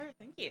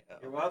you.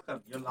 You're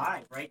welcome. You're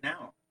live right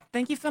now.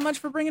 Thank you so much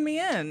for bringing me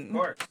Of in.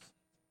 course.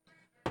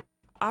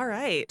 All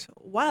right.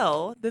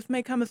 Well, this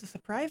may come as a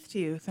surprise to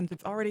you since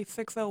it's already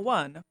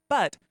 6:01,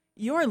 but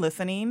you're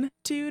listening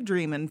to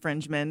Dream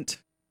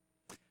Infringement.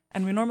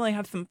 And we normally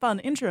have some fun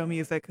intro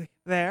music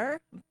there,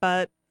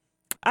 but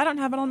I don't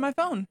have it on my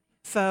phone.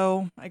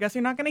 So I guess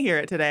you're not going to hear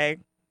it today.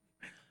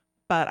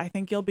 But I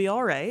think you'll be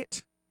all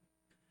right.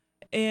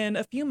 In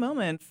a few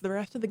moments, the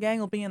rest of the gang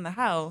will be in the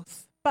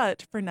house.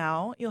 But for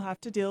now, you'll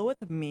have to deal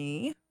with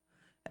me.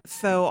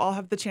 So I'll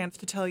have the chance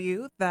to tell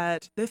you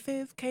that this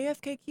is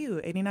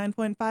KSKQ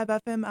 89.5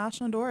 FM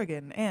Ashland,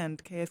 Oregon,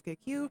 and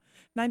KSKQ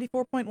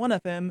 94.1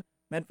 FM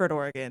Medford,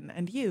 Oregon,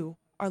 and you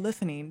are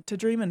listening to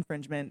Dream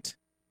Infringement.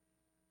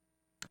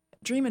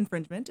 Dream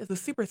Infringement is a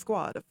super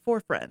squad of 4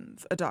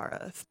 friends: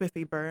 Adara,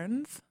 Spiffy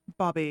Burns,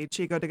 Bobby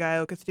Chico de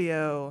Gallo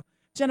Castillo,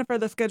 Jennifer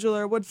the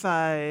Scheduler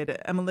Woodside,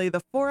 Emily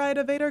the Four-Eyed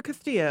Evader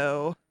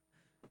Castillo.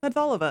 That's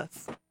all of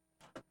us.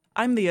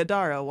 I'm the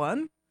Adara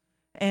one,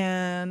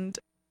 and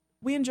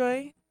we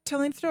enjoy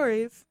telling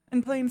stories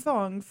and playing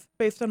songs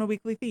based on a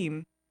weekly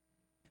theme.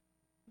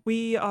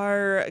 We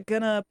are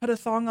gonna put a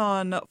song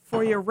on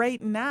for you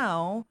right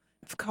now.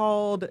 It's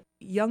called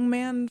Young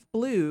Man's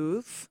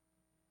Blues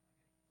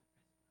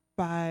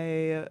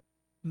by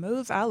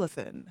Mose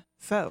Allison.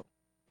 So,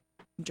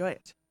 enjoy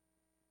it.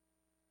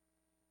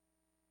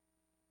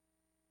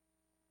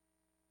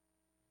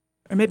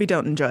 Or maybe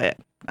don't enjoy it.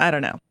 I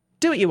don't know.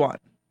 Do what you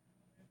want.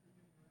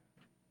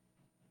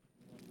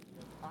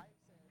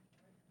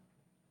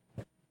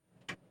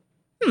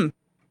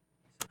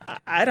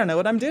 I don't know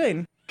what I'm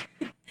doing.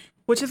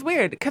 Which is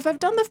weird, because I've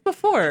done this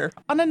before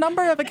on a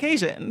number of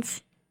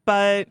occasions.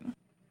 But...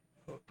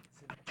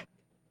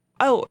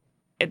 oh,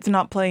 it's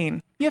not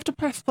playing. You have to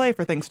press play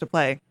for things to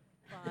play.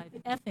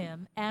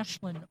 FM,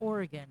 Ashland,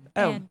 Oregon.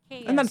 Oh, and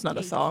and that's not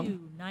a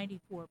song.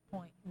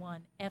 94.1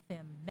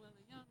 FM.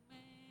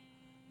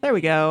 There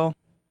we go.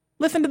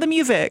 Listen to the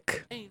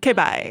music. Okay,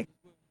 bye.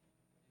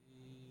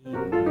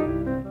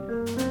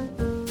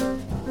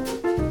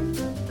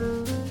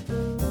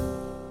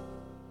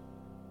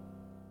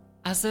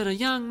 I said a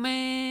young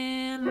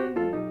man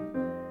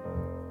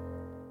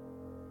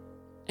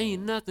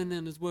ain't nothing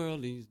in this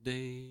world these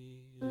days.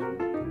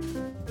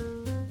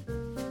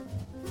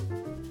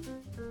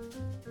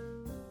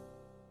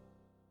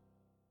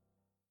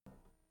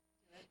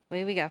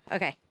 Away we go.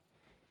 Okay.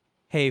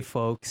 Hey,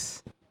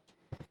 folks.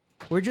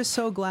 We're just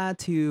so glad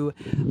to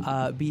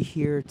be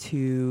here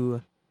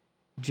to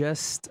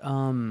just,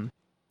 I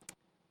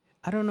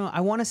don't know.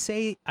 I want to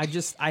say,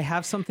 I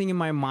have something in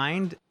my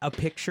mind, a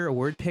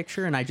word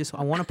picture, and I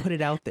want to put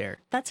it out there.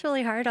 That's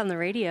really hard on the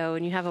radio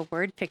when you have a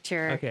word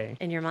picture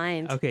in your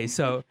mind. Okay,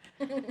 so.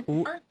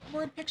 Aren't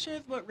word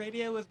pictures what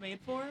radio was made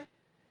for?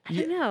 I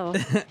don't know.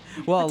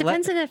 Well, it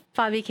depends on if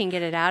Bobby can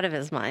get it out of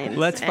his mind.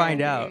 Let's find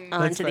out.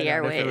 Onto the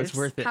airwaves. If it was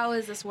worth it. How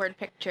is this word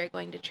picture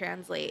going to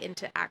translate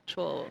into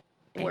actual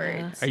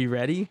words? Are you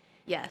ready?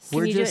 Yes.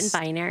 Can you do it in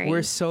binary?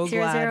 We're so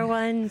glad.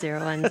 001,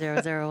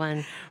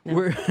 01001. No.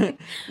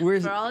 We're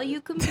For all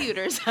you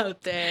computers out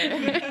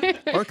there.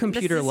 or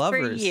computer this is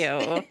lovers. For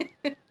you.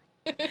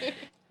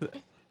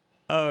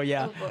 Oh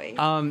yeah. Oh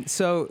boy.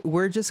 So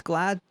we're just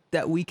glad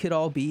that we could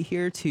all be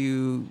here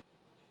to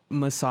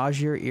massage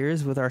your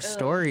ears with our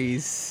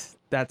stories.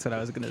 That's what I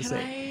was gonna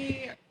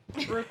say.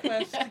 Can I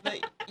request that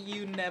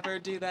you never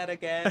do that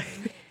again?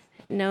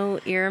 No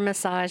ear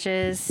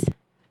massages.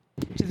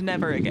 Just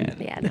never again.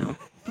 Yeah, no.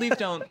 Please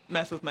don't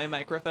mess with my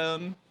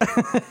microphone.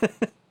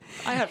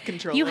 I have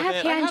control You of have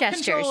it. hand I have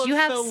gestures. control of You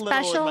have so little in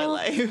my special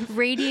life.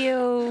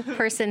 radio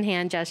person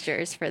hand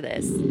gestures for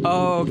this.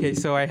 Oh, okay.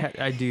 So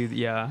I do.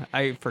 Yeah,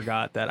 I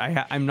forgot that.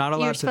 I'm not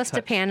allowed You're to supposed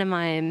to touch.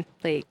 pantomime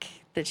like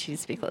that she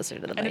needs to be closer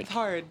to the And mic. it's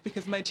hard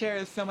because my chair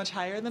is so much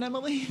higher than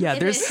Emily. Yeah,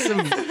 there's some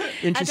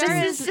interesting.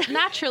 Adara is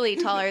naturally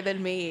taller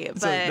than me,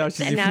 but now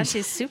she's And now even-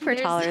 she's super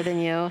taller than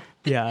you.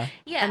 Yeah.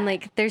 yeah. And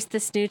like there's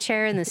this new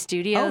chair in the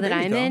studio Oh, that there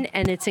you I'm go. in,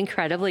 and it's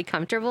incredibly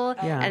comfortable.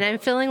 Yeah. And I'm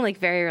feeling like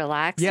very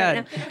relaxed Yeah.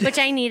 right now, which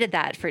I needed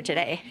that for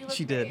today.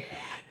 She did.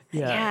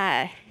 Yeah.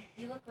 Yeah.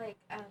 you look like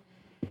a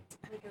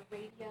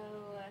radio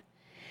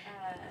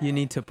You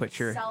need to put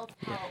your.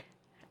 self-help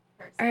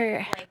person.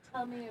 Or- Like,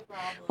 tell me a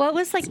problem. What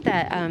was like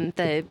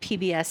the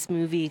PBS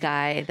movie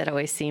guy that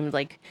always seemed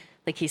like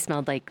he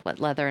smelled like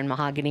leather and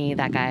mahogany?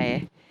 That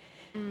guy.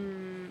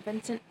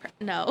 Vincent?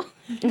 No.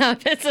 No,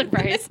 Vincent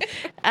Price.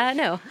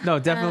 No. No,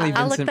 definitely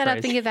I'll look Vincent that up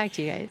Price. and get back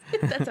to you guys.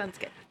 That sounds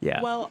good.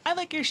 Yeah. Well, I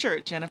like your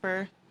shirt,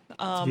 Jennifer.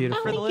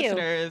 beautiful. For the Oh, thank you.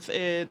 listeners,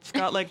 it's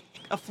got like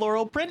a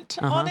floral print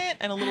on it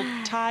and a little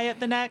tie at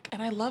the neck.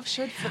 And I love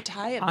shirts that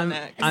tie at the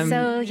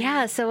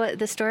neck. So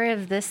the story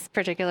of this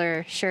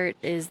particular shirt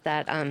is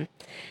that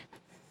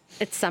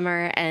it's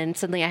summer and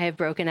suddenly I have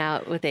broken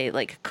out with a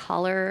like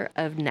collar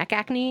of neck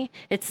acne.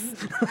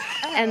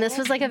 And this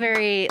was like a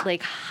very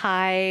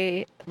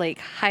high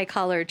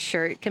collared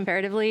shirt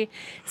comparatively.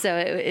 So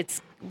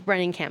it's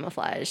running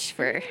camouflage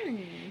for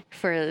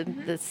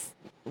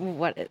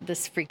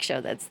this freak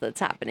show that's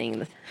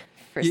happening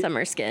for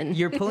summer skin.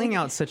 You're pulling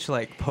out such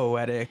like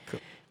poetic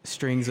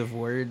strings of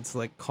words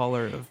like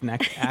collar of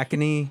neck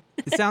acne.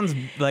 It sounds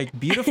like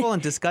beautiful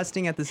and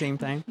disgusting at the same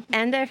time.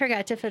 And I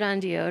forgot to put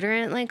on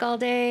deodorant like all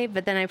day,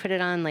 but then I put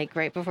it on like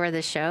right before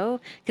the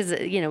show because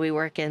we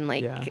work in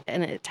like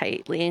in a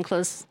tightly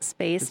enclosed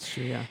space. That's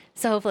true, yeah.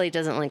 So hopefully it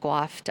doesn't like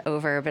waft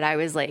over. But I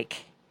was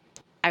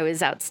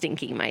out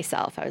stinking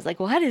myself. I was like,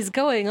 what is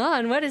going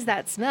on? What is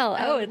that smell?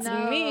 Oh, it's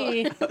no.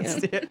 me.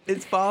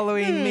 It's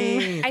following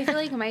me. I feel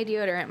like my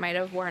deodorant might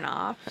have worn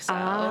off. So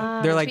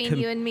They're like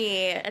between you and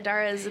me,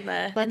 Adara's in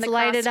the Let's in the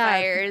light it up.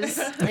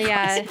 crossfires.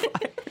 Yeah.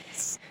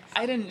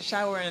 I didn't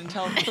shower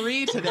until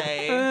 3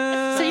 today.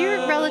 So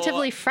you're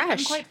relatively I'm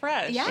fresh. quite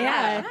fresh.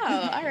 Yeah.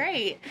 Oh, all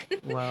right.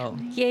 Well,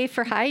 Yay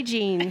for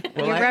hygiene.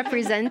 Well, You're I-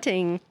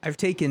 representing. I've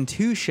taken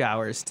 2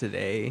 showers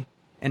today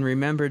and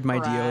remembered my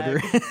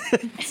Brag.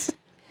 deodorant.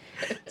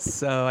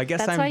 So I guess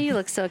That's I'm. why you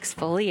look so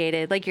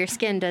exfoliated. Like your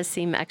skin does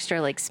seem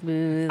extra like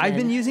smooth. I've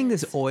been and- using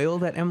this oil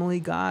that Emily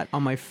got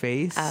on my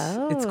face.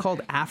 It's Oh.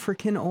 called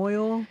African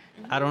oil.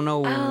 I don't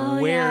know Oh,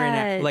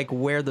 where yeah.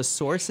 where the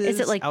source is. Is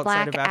it like outside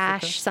black of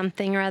Africa. ash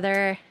something or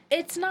other?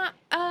 It's not.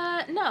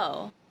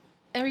 No.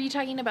 Are you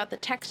talking about the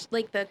text,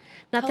 like the?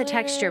 Not the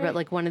texture, color? but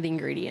like one of the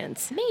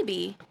ingredients.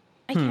 Maybe.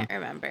 I can't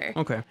remember.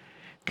 Okay.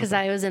 Because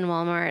I was in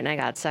Walmart and I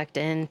got sucked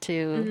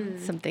into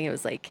something. It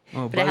was like,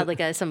 Oh, but it had buzz-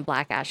 like some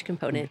black ash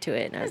component to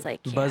it, and I was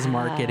like, Buzz yeah.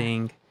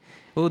 marketing.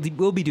 We'll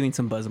be doing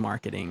some buzz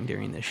marketing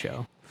during this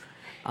show.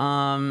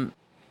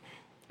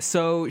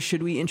 So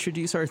should we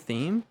introduce our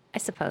theme? I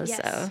suppose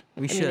Yes. so. We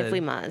I mean, should. if we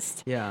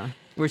must. Yeah.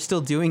 We're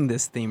still doing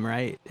this theme,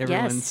 right?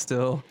 Everyone's Yes.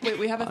 still. Wait,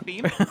 we have a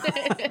theme?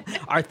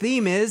 Our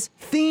theme is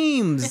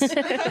themes.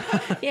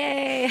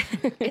 Yay!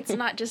 It's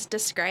not just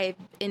describe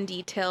in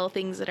detail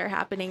things that are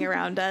happening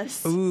around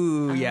us.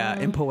 Ooh, yeah,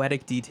 in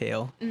poetic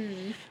detail.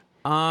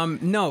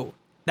 No,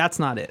 that's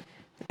not it.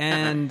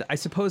 And I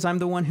suppose I'm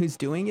the one who's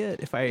doing it.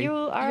 If I You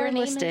are Your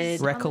name listed.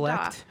 is- on the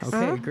recollect. docs.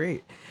 Okay,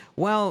 great.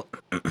 Well,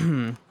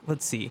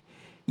 let's see.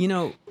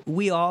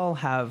 We all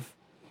have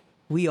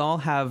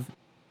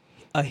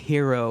a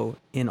hero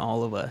in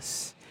all of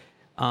us.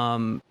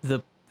 The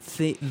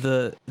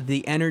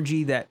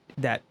energy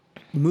that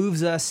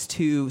moves us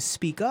to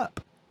speak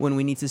up when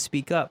we need to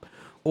speak up,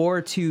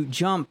 or to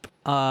jump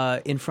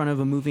in front of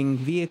a moving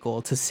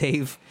vehicle to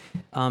save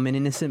an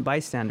innocent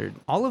bystander.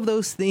 All of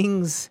those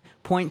things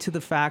point to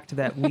the fact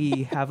that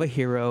we have a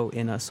hero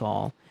in us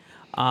all.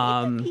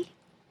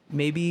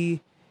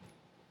 Maybe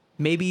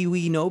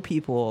we know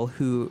people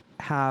who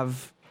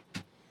have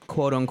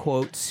quote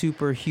unquote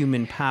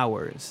superhuman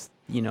powers,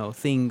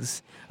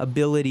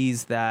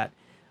 abilities that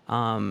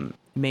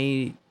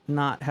may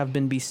not have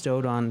been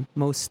bestowed on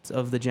most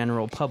of the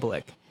general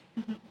public.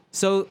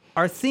 So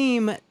our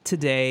theme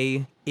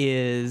today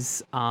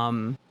is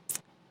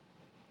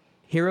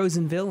heroes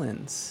and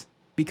villains,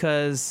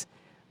 because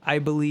I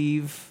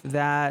believe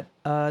that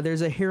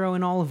there's a hero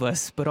in all of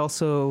us, but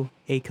also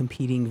a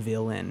competing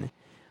villain.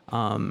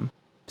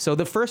 So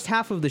the first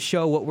half of the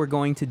show, what we're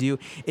going to do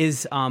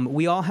is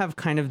we all have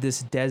kind of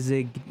this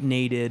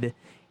designated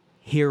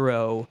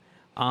hero,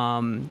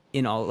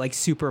 like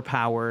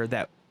superpower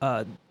that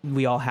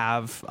we all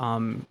have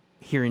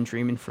here in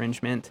Dream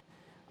Infringement.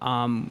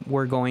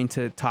 We're going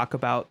to talk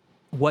about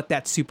what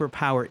that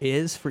superpower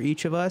is for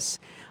each of us,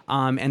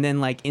 and then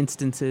like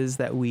instances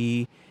that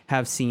we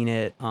have seen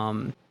it,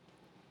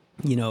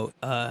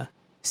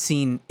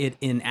 seen it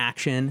in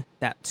action,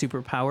 that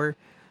superpower.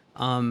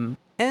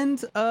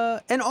 And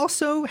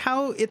also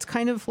how it's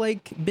kind of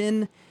like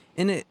been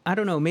in it. I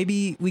don't know.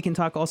 Maybe we can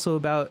talk also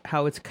about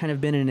how it's kind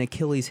of been an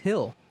Achilles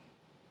heel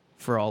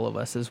for all of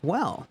us as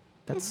well.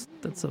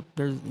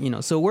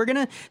 So we're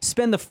going to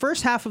spend the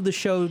first half of the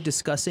show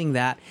discussing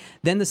that.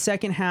 Then the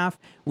second half,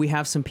 we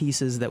have some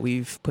pieces that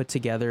we've put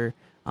together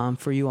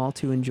for you all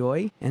to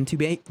enjoy and to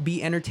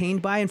be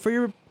entertained by, and for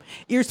your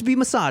ears to be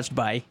massaged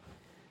by.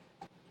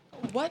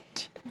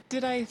 What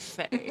did I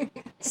say?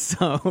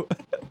 So,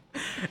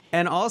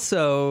 and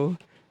also,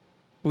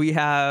 we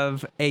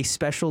have a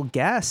special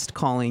guest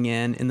calling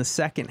in the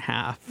second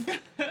half.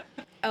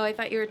 Oh, I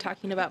thought you were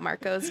talking about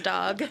Marco's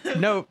dog.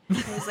 Nope.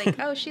 I was like,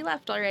 oh, she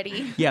left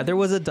already. Yeah, there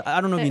was I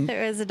don't know if you,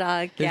 There is a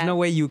dog. there's Yeah. no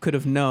way you could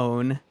have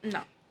known,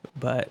 No.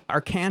 but our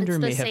candor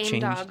It's may the have same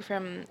changed. dog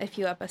from a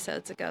few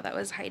episodes ago that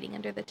was hiding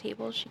under the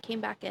table. She came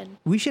back in.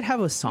 We should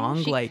have a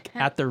song she like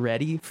can't- at the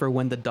ready for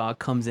when the dog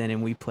comes in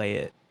and we play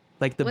it.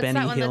 Like the What's Benny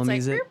that one Hill that's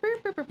music. like,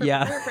 "Burp, burp, burp, burp,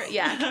 Yeah. burp, burp."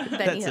 Yeah,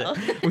 Benny That's Hill.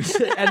 it. We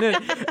should,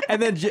 and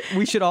then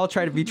we should all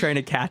try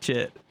to catch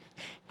it.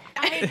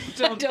 I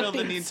don't feel the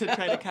think need to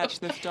try to catch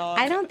this dog.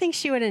 I don't think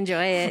she would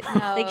enjoy it. No.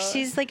 Like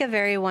she's like a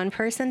very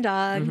one-person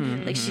dog.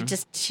 Mm-hmm, Like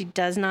she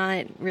does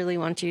not really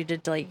want you to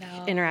like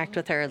No. interact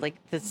with her. Like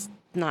that's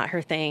not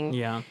her thing.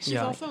 Yeah. She's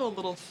also a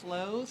little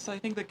slow, so I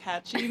think the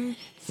catching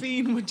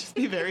scene would just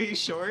be very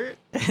short.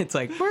 It's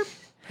like burp.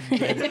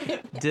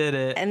 Did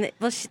it. And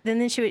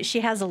then she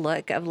has a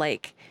look of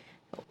like,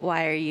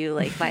 why are you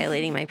like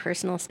violating my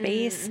personal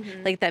space?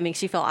 Like that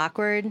makes you feel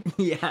awkward.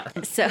 Yeah.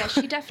 So Yeah,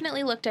 she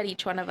definitely looked at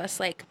each one of us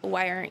like,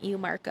 why aren't you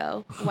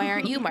Marco? Why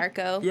aren't you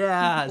Marco?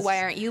 Yes.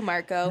 Why aren't you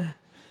Marco?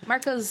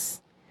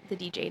 Marco's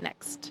the DJ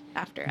next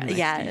after us. Nice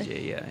Yeah.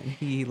 DJ, yeah.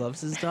 He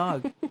loves his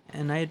dog,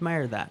 and I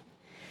admire that.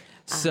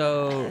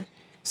 So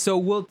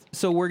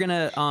we're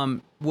gonna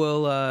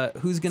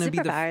who's gonna be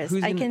the Superpowers.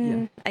 who's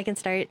gonna, I can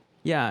start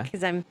yeah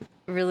because I'm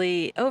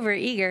really over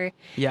eager.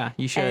 yeah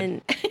you should.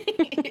 And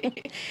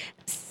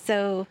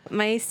so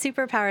my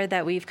superpower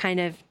that we've kind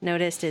of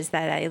noticed is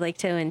that I like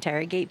to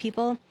interrogate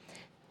people.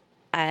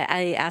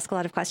 I ask a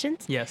lot of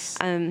questions. Yes.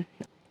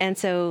 And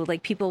so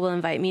like people will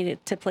invite me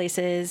to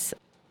places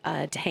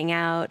to hang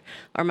out,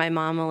 or my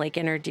mom will like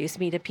introduce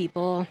me to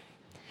people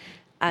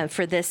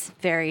for this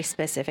very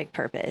specific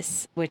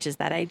purpose, which is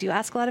that I do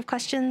ask a lot of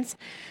questions.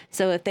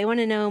 So if they want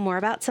to know more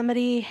about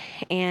somebody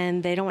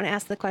and they don't want to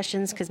ask the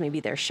questions because maybe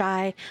they're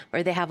shy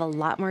or they have a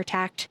lot more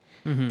tact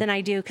than I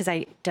do, because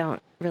I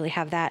don't really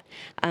have that,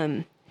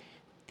 then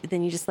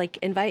you just like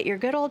invite your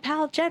good old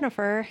pal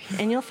Jennifer,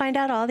 and you'll find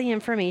out all the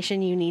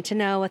information you need to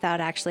know without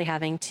actually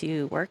having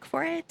to work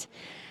for it.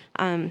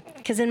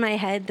 Because in my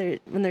head,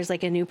 when there's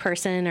like a new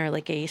person or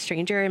like a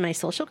stranger in my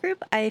social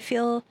group, I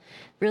feel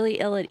really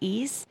ill at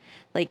ease.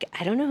 Like,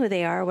 I don't know who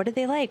they are. What do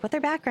they like? What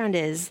their background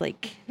is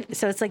like.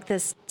 So it's like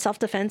this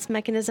self-defense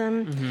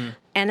mechanism.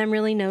 And I'm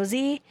really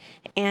nosy,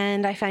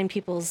 and I find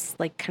people's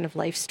like kind of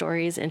life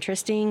stories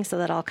interesting. So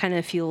that all kind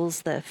of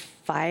fuels the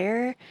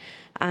fire.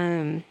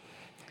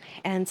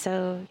 And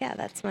so, yeah,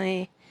 that's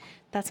my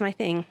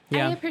thing.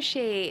 Yeah. I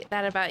appreciate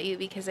that about you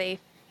because I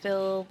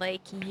feel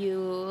like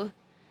you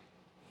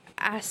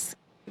ask.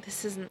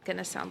 This isn't going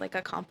to sound like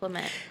a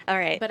compliment, All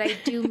right. but I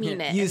do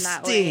mean it You in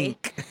that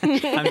stink.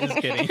 I'm just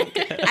kidding.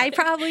 I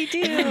probably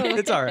do.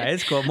 It's all right.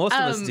 It's cool. Most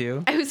of us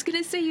do. I was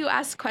going to say you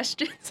ask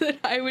questions that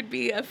I would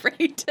be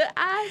afraid to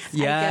ask.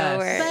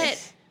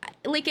 Yes.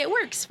 But like it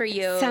works for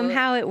you.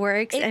 Somehow it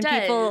works, It and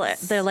people,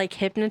 does. they're like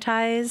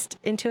hypnotized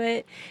into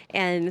it,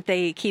 and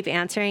they keep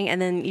answering, and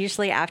then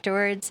usually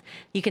afterwards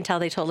you can tell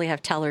they totally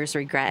have teller's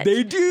regret.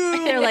 They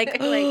do. They're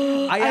like,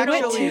 I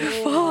went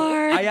too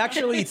far. I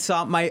actually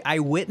I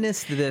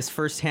witnessed this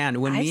firsthand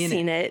when I've me and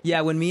seen it.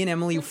 Yeah, when me and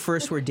Emily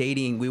first were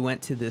dating, we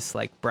went to this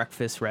like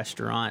breakfast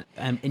restaurant,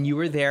 and you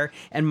were there,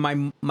 and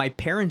my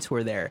parents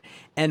were there,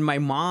 and my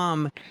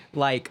mom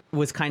like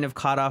was kind of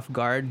caught off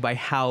guard by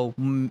how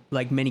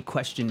like many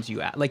questions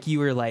you asked. Like you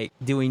were like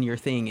doing your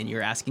thing and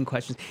you're asking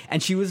questions,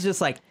 and she was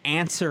just like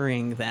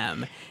answering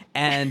them,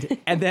 and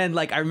then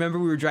like I remember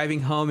we were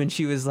driving home, and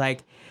she was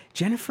like,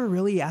 Jennifer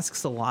really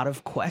asks a lot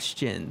of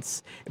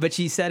questions, but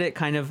she said it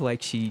kind of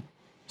like she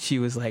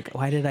was like,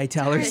 why did I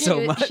tell her so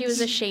much? She was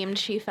ashamed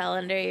she fell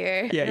under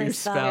your your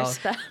spell.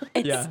 spell.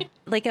 It's Yeah.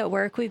 like at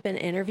work we've been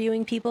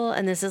interviewing people,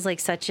 and this is like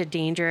such a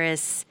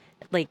dangerous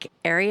like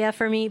area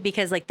for me,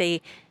 because like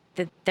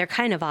they're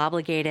kind of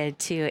obligated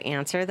to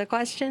answer the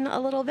question a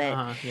little bit,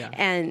 yeah.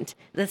 and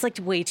that's like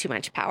way too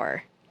much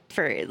power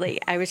for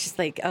like. I was just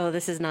like, oh,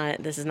 this is not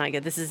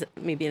good. This is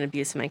maybe an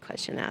abuse of my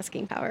question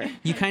asking power.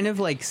 You kind of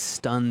like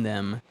stun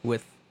them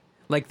with,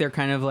 like they're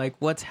kind of like,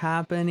 what's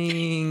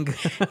happening?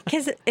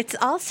 Because it's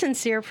all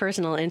sincere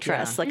personal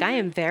interest. Yeah. Like I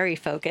am very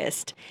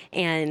focused,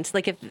 and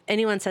like if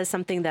anyone says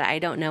something that I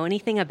don't know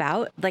anything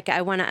about, like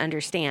I want to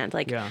understand.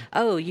 Like, Yeah.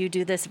 oh, you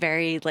do this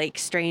very like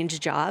strange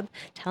job.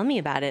 Tell me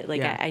about it.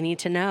 Like Yeah. I need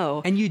to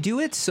know. And you do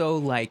it so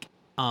like,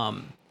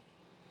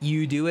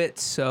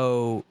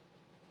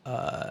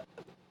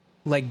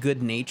 like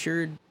good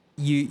natured.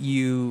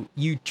 You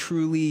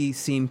truly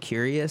seem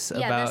curious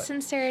Yeah, about. the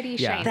sincerity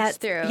Yeah. shines That's-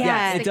 through. yeah,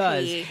 That's it the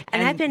does. key.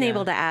 And I've been yeah.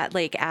 able to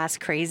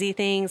ask crazy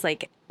things.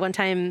 Like one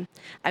time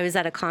I was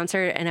at a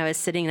concert and I was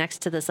sitting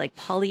next to this like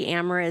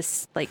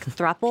polyamorous like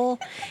throuple,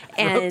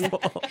 and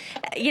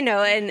you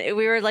know, and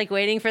we were like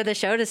waiting for the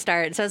show to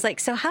start. So I was like,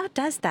 so how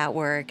does that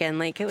work? And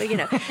like, you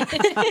know,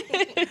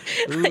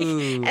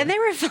 Ooh. and they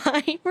were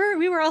fine.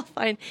 We were all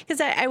fine, because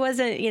I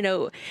wasn't, you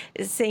know,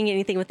 saying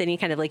anything with any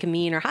kind of like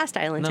mean or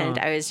hostile intent.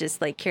 No. I was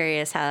just like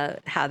curious how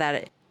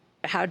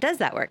does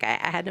that work? I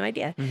had no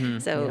idea.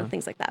 So yeah.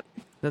 things like that.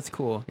 That's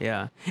cool.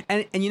 Yeah.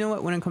 And you know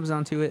what? When it comes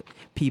down to it,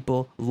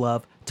 people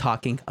love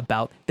talking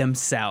about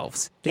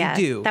themselves. They Yeah,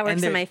 do. that works And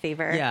in they're- my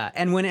favor. Yeah.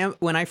 And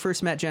when I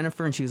first met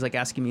Jennifer and she was like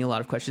asking me a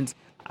lot of questions,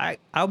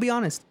 I'll be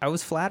honest, I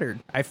was flattered.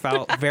 I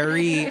felt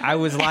I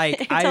was like,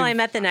 Until I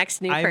met the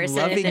next new I'm person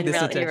loving and this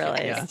you attention.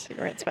 realized you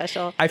weren't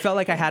special. I felt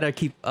like I had to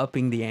keep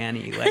upping the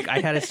ante. Like I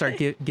had to start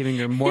giving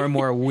her more and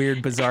more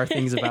weird, bizarre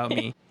things about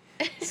me.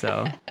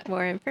 So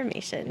More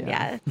information,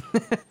 yeah.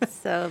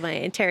 So my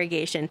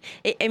interrogation,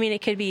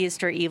 it could be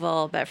used for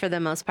evil, but for the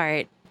most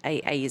part,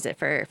 I use it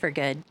for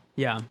good.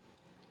 yeah.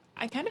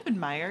 I kind of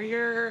admire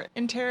your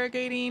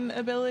interrogating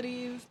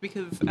abilities,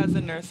 because as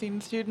a nursing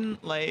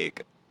student,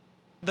 like,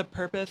 the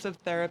purpose of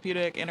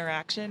therapeutic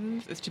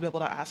interactions is to be able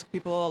to ask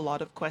people a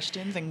lot of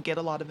questions and get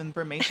a lot of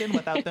information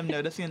without them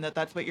noticing that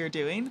that's what you're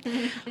doing.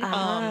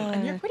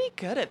 And you're pretty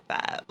good at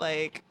that.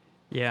 Like,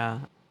 Yeah.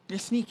 you're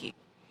sneaky.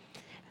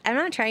 I'm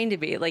not trying to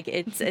be like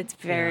it's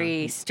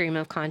very stream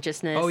of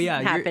consciousness. Oh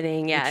yeah,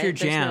 happening. It's your there's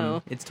jam.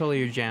 no- It's totally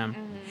your jam.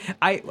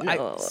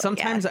 No,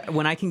 Sometimes yeah.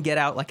 when I can get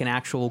out like an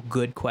actual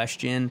good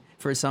question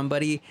for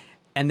somebody,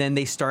 and then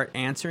they start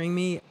answering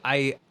me,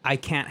 I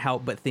can't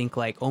help but think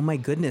like, oh my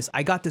goodness,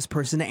 I got this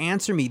person to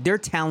answer me. They're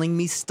telling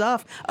me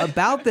stuff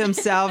about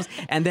themselves,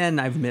 and then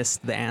I've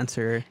missed the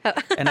answer,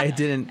 and I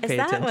didn't Is pay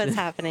that attention. what's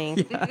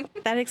happening?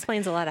 That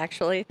explains a lot,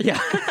 actually. Yeah,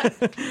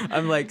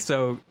 I'm like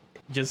so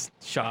just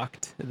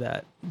shocked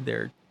that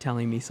they're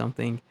telling me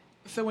something.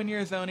 So when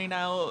you're zoning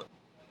out,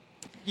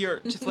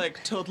 you're just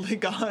like totally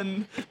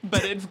gone,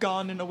 but it's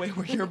gone in a way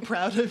where you're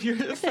proud of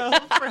yourself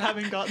for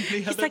having gotten the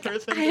He's other like,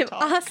 person I'm to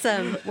talk.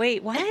 awesome.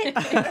 Wait, what? Yeah,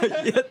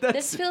 that's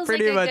This feels like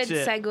pretty a much good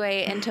it.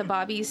 segue into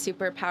Bobby's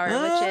superpower,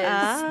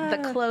 which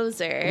is the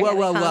closer. Whoa,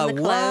 whoa, Found whoa,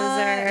 the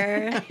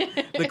what?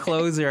 closer. The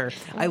closer.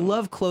 I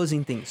love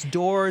closing things.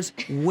 Doors,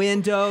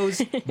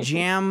 windows,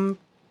 jam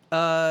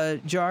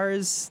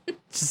jars.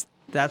 Just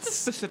that's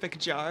Specific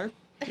jar.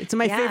 it's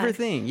my Yeah. favorite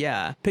thing.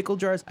 Yeah, pickle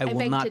jars. I I will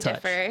beg not to touch.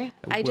 differ.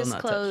 I will just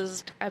not touch.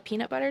 closed a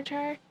peanut butter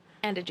jar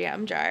and a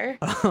jam jar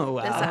Oh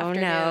this wow. Oh,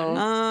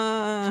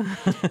 afternoon.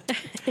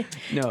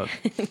 no.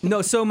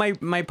 No. So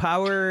my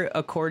power,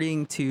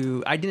 according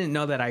to, I didn't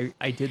know that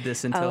I did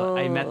this until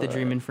I met the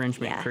Dream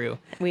Infringement Yeah. crew.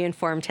 We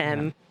informed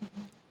him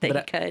that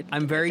But you could.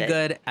 I'm very That-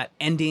 good at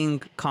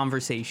ending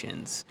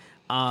conversations.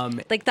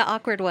 Like the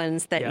awkward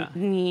ones that Yeah.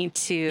 need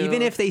to.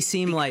 Even if they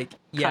seem like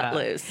cut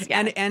loose,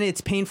 yeah. and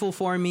it's painful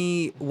for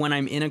me when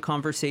I'm in a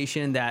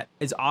conversation that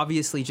is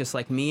obviously just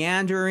like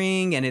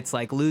meandering and it's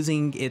like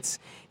losing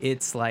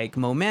its like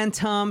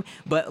momentum,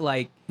 but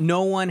like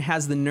no one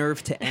has the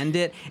nerve to end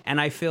it, and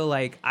I feel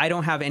like I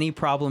don't have any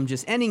problem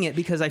just ending it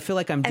because I feel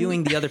like I'm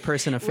doing the other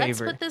person a Let's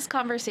favor. put this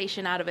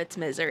conversation out of its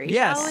misery, shall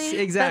Yes, we?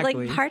 exactly.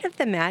 But like part of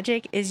the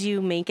magic is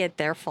you make it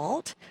their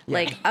fault.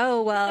 Like,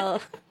 oh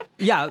well,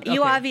 yeah,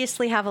 you okay.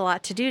 obviously have a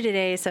lot to do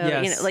today, so you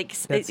know, Yes, like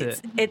that's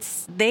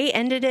it's they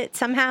ended it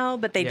somehow,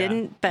 but they Yeah.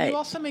 didn't. But You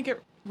also make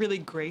it really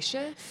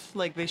gracious.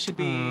 Like they should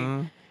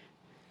be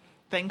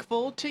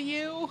thankful to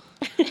you.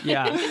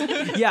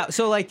 Yeah.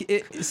 So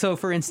like, so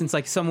for instance,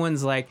 like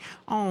someone's like,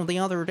 oh, the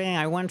other day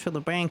I went to the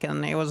bank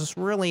and it was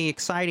really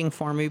exciting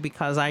for me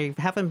because I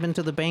haven't been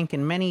to the bank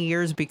in many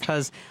years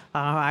because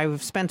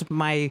I've spent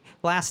my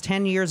last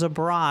 10 years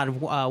abroad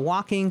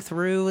walking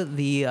through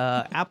the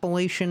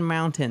Appalachian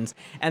Mountains.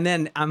 And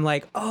then I'm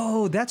like,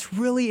 oh, that's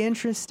really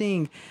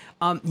interesting.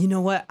 You know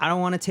what? I don't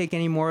want to take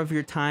any more of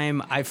your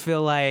time. I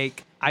feel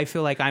like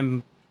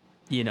I'm,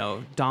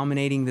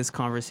 dominating this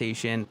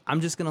conversation.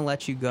 I'm just gonna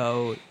let you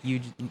go.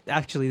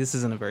 Actually, this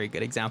isn't a very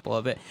good example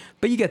of it,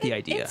 but you get the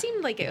idea. It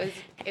seemed like it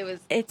was.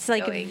 it's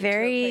like going to a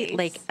very place.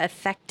 like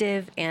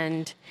effective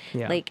and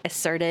Yeah. like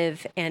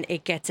assertive, and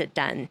it gets it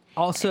done.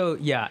 Also,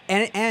 yeah,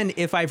 and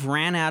if I've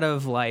ran out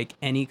of like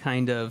any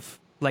kind of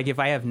like if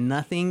I have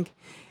nothing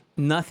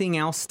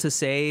else to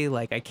say,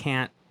 like I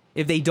can't.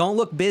 If they don't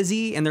look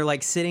busy and they're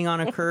like sitting on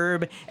a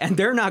curb and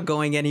they're not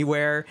going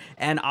anywhere,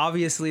 and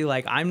obviously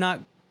like I'm not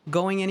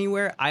going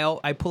anywhere,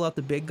 I pull out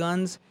the big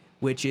guns,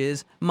 which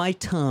is my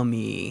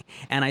tummy,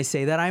 and I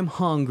say that I'm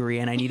hungry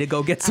and I need to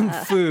go get some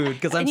food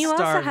because I'm And you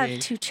starving. also have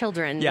 2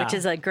 children, Yeah. which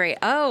is a great.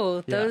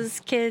 Oh, those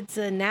kids,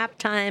 nap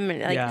time,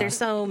 and like Yeah. there's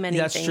so many.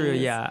 That's things. true.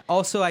 Yeah.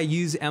 Also, I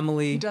use He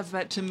Emily. does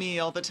that to me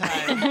all the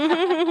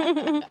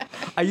time.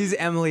 I use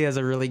Emily as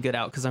a really good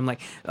out because I'm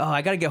like, oh,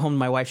 I got to get home to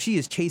my wife. She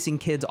is chasing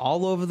kids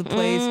all over the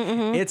place.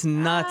 It's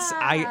nuts.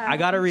 I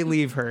got to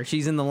relieve her.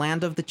 She's in the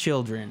land of the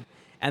children.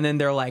 And then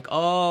they're like,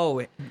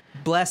 oh,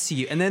 bless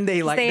you. And then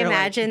they like, They they're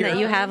imagine like, that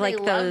 "Here." you have They like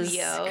love those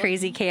you.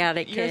 crazy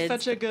chaotic You're kids.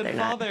 such a good They're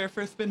not. father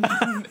for spending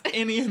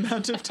any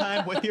amount of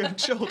time with your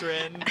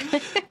children.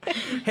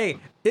 Hey,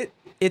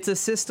 it's a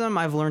system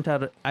I've learned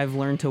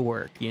to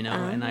work,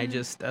 and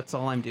that's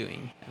all I'm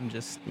doing. I'm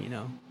just,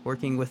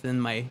 working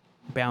within my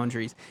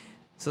boundaries.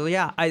 So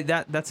yeah,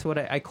 that's what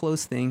I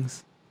close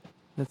things.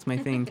 That's my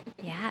thing.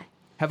 Yeah,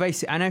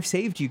 And I've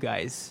saved you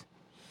guys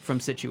from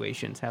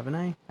situations, haven't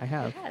I? I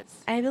have. Yes.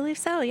 I believe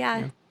so.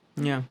 Yeah.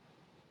 Yeah.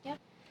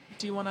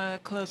 Do you want to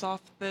close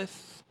off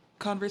this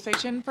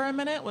conversation for a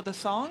minute with a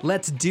song?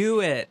 Let's do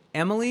it.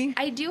 Emily?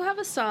 I do have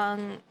a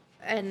song,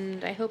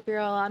 and I hope you're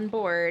all on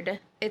board.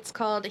 It's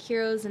called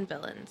Heroes and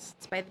Villains.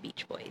 It's by the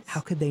Beach Boys.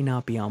 How could they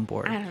not be on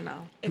board? I don't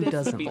know. It Who is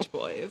doesn't? the Beach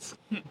Boys.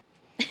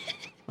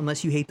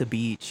 Unless you hate the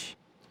beach.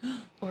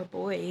 Or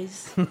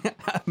boys.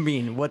 I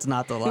mean, what's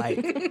not to like?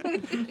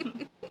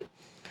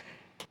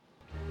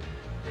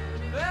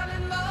 Fell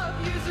in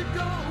love years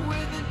ago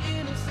with an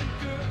innocent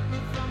girl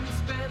from the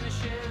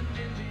Spanish and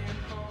Indian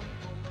home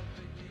of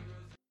the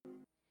heroes.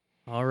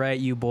 All right,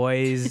 you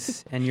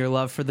boys and your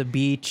love for the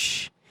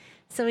beach.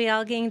 So we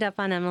all ganged up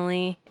on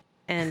Emily,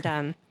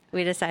 and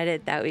we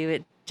decided that we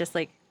would just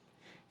like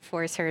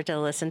force her to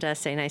listen to us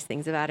say nice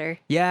things about her.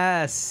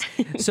 Yes.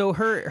 So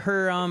her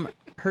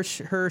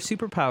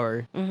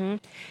superpower.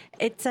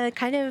 It's a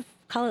kind of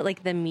call it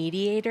like the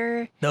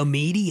mediator, The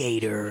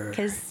mediator.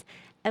 because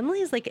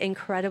Emily is like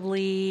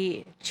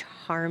incredibly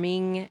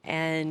charming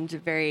and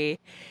very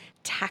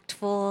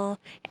tactful,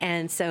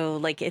 and so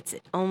like it's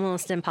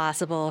almost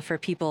impossible for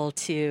people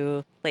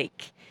to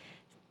like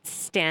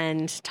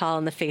stand tall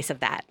in the face of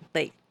that.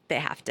 Like they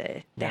have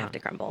to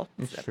crumble.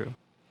 It's true.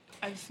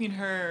 I've seen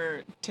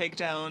her take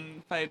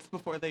down fights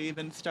before they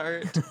even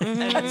start.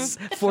 Mm-hmm.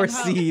 And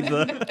Foresee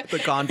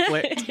the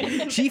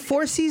conflict. She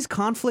foresees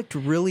conflict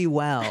really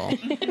well.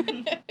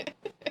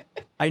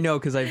 I know,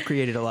 because I've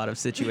created a lot of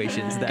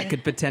situations that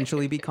could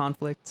potentially be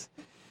conflicts.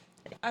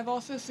 I've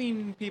also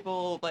seen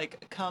people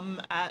like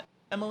come at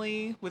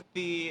Emily with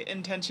the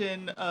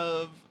intention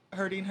of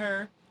hurting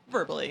her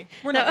verbally.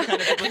 We're not the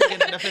kind of people who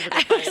get into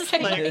physical fights.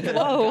 Like,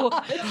 Whoa.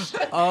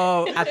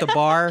 Oh, at the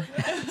bar?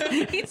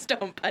 Please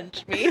don't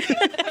punch me.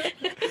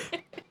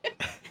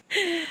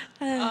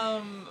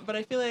 but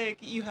I feel like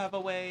you have a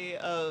way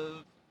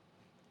of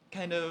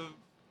kind of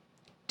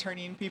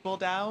turning people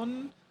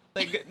down.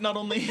 Like, not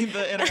only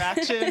the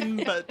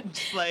interaction, but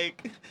just,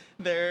 like,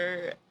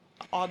 their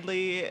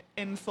oddly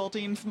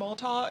insulting small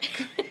talk.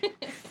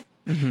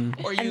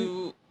 Or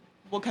you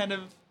will kind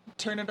of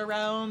turn it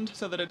around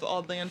so that it's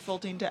oddly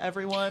insulting to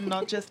everyone,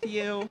 not just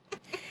you.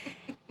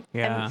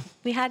 Yeah.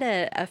 We had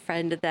a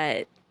friend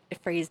that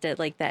phrased it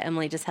like that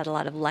Emily just had a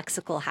lot of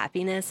lexical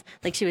happiness.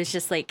 Like she was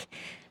just like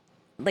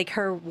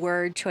her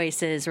word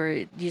choices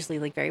were usually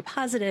like very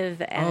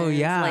positive and Oh,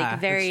 yeah, like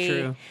that's very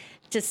true.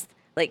 just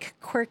like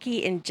quirky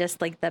in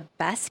just like the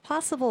best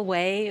possible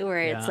way where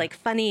it's Yeah. like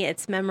funny,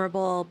 it's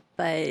memorable,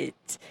 but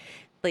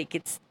like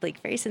it's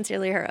like very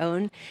sincerely her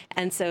own.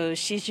 And so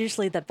she's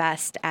usually the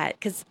best at,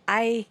 because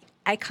I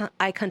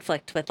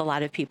conflict with a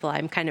lot of people.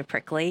 I'm kind of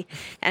prickly,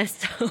 and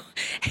so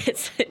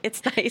it's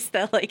nice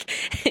that like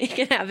you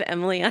can have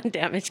Emily on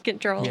damage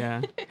control.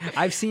 Yeah.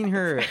 I've seen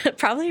her.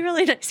 Probably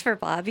really nice for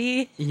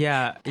Bobby.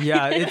 Yeah.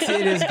 It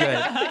is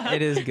good.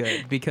 It is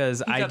good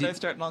because He's I out do. there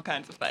starting all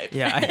kinds of fights.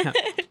 Yeah,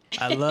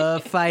 I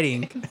love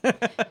fighting.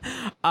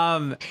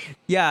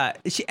 Yeah,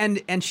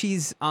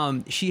 she's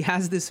she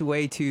has this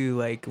way to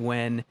like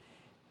when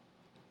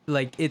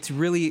like it's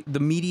really the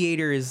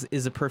mediator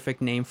is a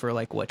perfect name for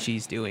like what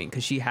she's doing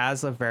because she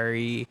has a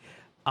very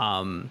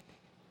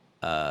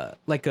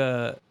like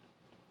a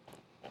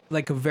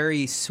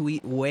very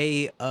sweet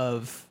way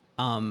of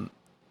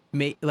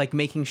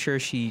making sure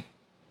she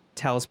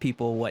tells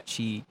people what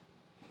she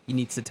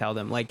needs to tell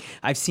them. Like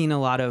I've seen a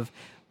lot of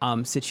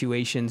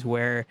situations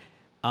where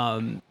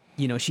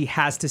she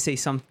has to say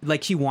something,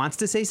 like she wants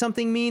to say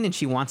something mean and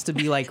she wants to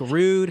be like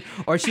rude,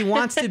 or she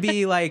wants to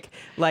be like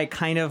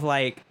kind of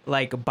like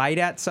bite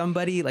at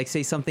somebody, like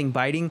say something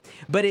biting,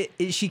 but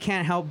she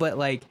can't help but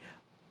like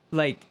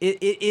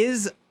it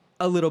is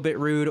a little bit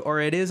rude or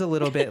it is a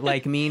little bit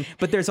like mean,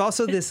 but there's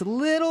also this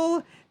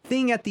little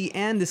thing at the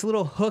end, this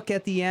little hook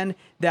at the end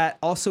that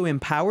also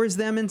empowers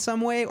them in some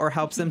way or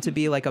helps them to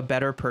be like a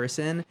better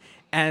person.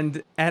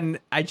 And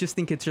I just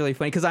think it's really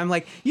funny because I'm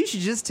like, you should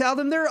just tell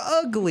them they're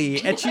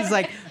ugly. And she's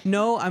like,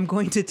 no, I'm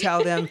going to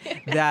tell them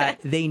that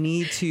they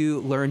need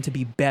to learn to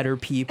be better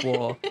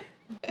people.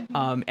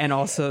 And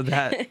also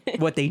that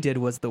what they did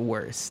was the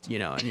worst,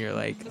 and you're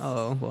like,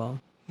 oh, well,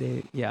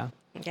 yeah.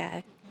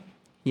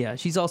 Yeah,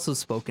 she's also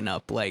spoken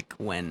up like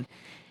when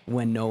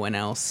no one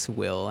else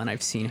will, and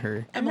I've seen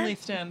her. Emily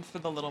stands for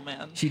the little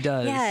man. She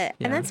does. Yeah,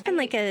 and that's been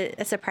like a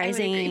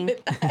surprising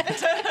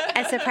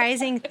a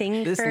surprising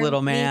thing This for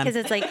little man. because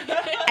it's like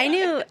I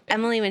knew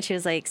Emily when she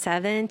was like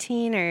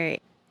 17 or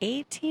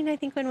 18, I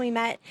think, when we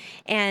met,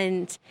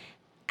 and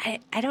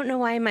I don't know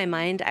why in my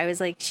mind I was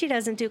like, she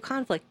doesn't do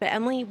conflict, but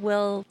Emily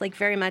will like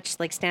very much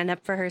like stand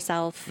up for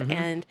herself,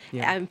 and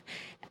Yeah.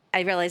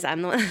 I realized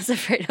I'm the one that's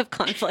afraid of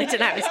conflict,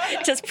 and I was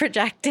just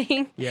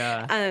projecting.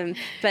 Yeah.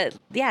 But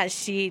yeah,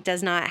 she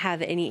does not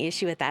have any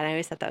issue with that. I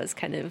always thought that was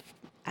kind of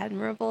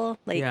admirable.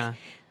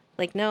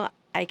 Like, no,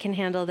 I can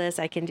handle this.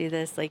 I can do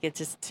this. Like, it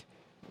just,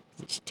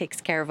 she takes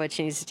care of what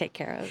she needs to take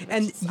care of.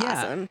 And Which is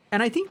awesome.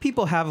 and I think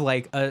people have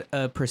like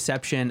a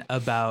perception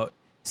about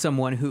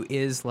someone who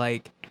is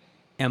like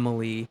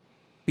Emily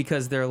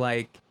because they're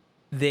like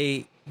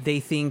they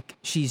think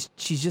she's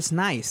just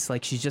nice,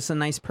 like she's just a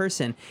nice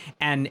person,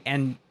 and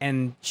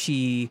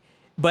she.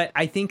 But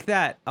I think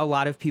that a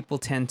lot of people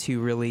tend to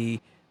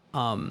really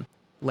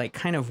like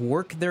kind of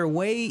work their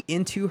way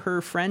into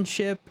her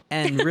friendship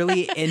and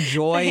really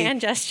enjoy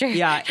hand gesture.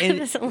 Yeah,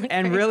 Doesn't look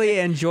and very really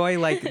enjoy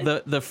like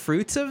the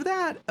fruits of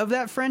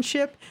that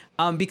friendship.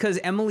 Because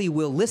Emily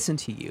will listen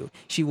to you.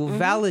 She will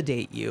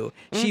validate you.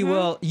 She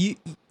will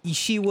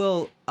she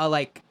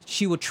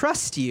will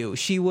trust you.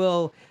 She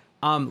will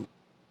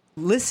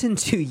listen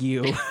to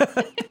you.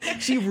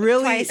 She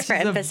really Twice for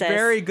she's emphasis. a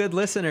very good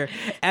listener.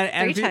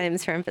 And 3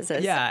 times for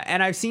emphasis. yeah,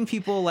 and I've seen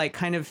people like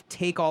kind of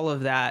take all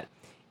of that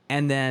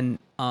and then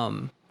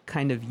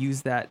kind of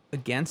use that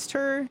against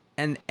her,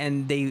 and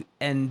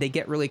they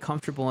get really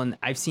comfortable, and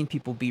I've seen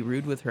people be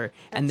rude with her.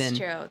 And That's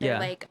then true. They're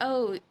like,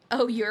 oh,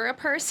 you're a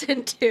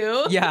person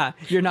too. yeah,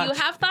 you're not. You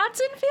have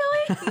thoughts and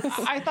feelings.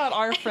 I thought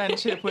our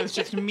friendship was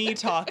just me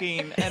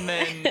talking and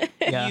then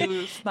Yeah.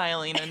 you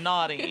smiling and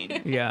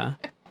nodding. Yeah.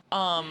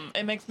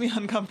 It makes me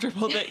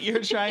uncomfortable that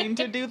you're trying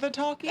to do the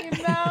talking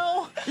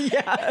now.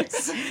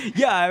 Yes.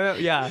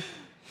 Yeah.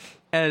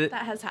 And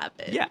That has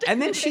happened. yeah, and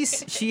then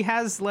she's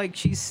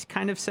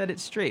kind of said it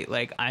straight,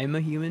 like, I'm a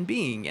human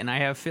being and I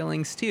have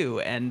feelings too,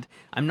 and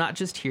I'm not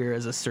just here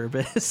as a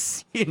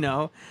service,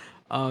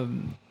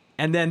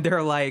 And then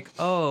they're like,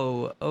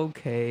 oh,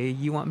 okay,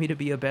 you want me to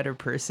be a better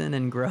person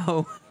and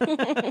grow?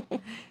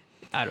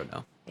 I don't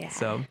know. Yeah.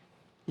 So,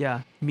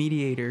 yeah,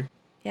 mediator.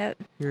 Yep.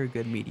 You're a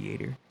good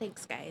mediator.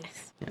 Thanks,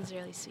 guys. It was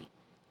really sweet.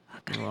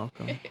 You're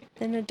welcome.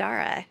 Then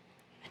Adara.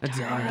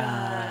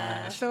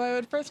 Adara. So I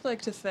would first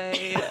like to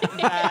say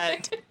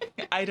that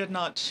I did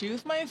not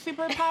choose my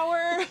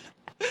superpower.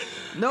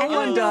 No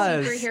one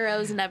does.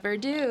 Superheroes never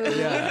do.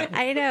 Yeah.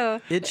 I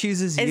know. It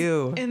chooses Is-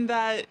 you. In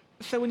that,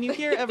 so when you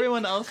hear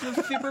everyone else's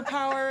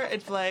superpower,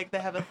 it's like they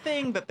have a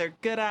thing that they're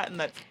good at and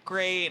that's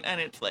great and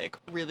it's like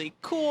really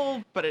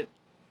cool, but it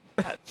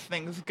lets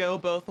things go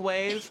both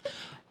ways.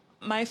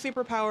 My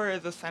superpower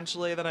is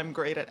essentially that I'm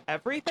great at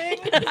everything.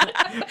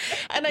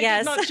 And I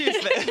Yes. did not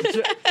choose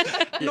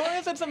this. Nor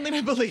is it something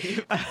I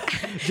believe.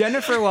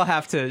 Jennifer will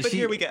have to. But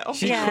here we go.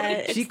 She,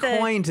 Yeah, she it's the-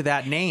 coined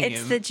that name.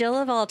 It's the Jill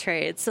of all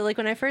trades. So like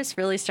when I first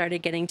really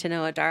started getting to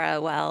know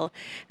Adara well,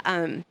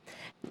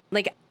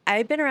 like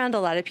I've been around a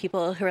lot of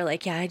people who are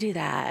like, yeah, I do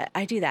that.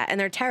 And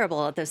they're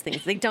terrible at those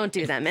things. They don't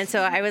do them. And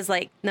so I was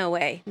like, no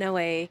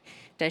way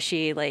does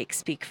she like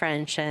speak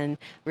French and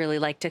really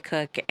like to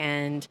cook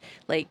and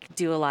like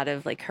do a lot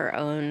of like her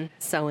own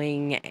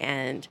sewing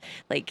and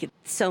like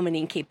so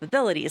many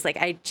capabilities. Like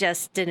I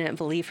just didn't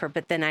believe her.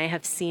 But then I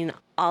have seen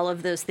all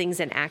of those things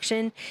in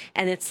action,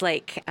 and it's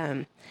like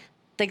the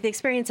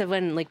experience of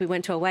when like we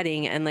went to a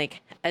wedding and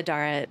like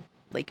Adara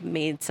like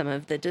made some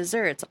of the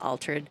desserts,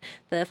 altered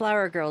the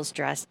flower girl's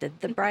dress, did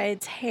the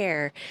bride's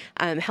hair,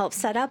 helped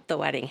set up the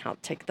wedding,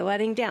 helped take the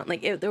wedding down.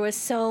 Like there was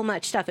so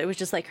much stuff. It was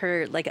just like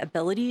her like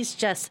abilities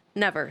just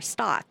never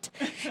stopped.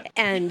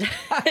 And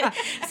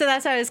so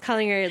that's why I was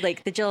calling her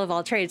like the Jill of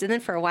all trades. And then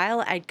for a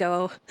while I'd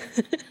go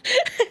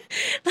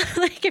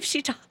like if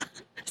she talked.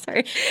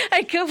 Sorry,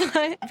 I'd go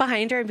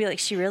behind her and be like,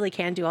 she really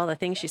can do all the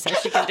things she says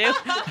she can do.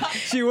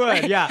 She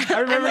would, yeah. I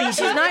I'm remember like, you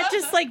she's not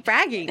just like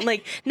bragging.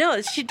 Like, no,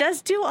 she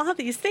does do all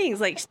these things,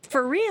 like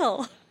for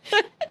real.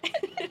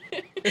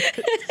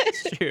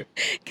 Shoot.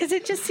 Because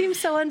it just seems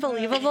so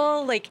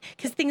unbelievable. Like,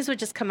 because things would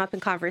just come up in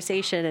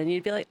conversation, and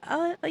you'd be like,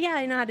 "Oh, yeah,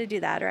 I know how to do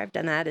that," or "I've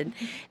done that," and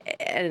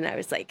I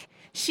was like,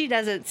 "She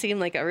doesn't seem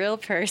like a real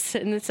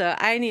person, so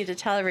I need to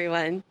tell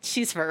everyone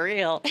she's for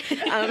real."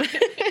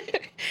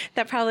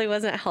 That probably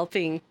wasn't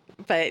helping,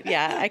 but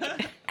yeah,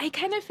 I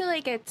kind of feel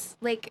like it's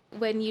like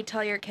when you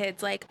tell your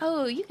kids, like,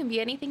 oh, you can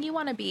be anything you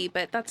want to be,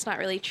 but that's not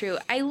really true.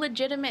 I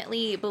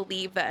legitimately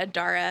believe that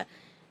Adara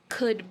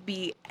could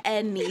be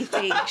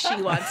anything she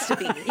wants to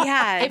be.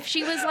 yeah. If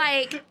she was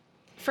like,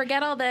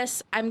 forget all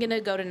this, I'm going to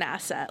go to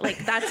NASA.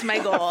 Like, that's my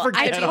goal.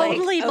 Forget I it all.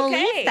 totally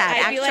believe okay.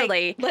 that, I'd be like,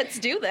 actually. let's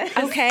do this.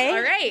 Okay.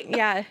 All right.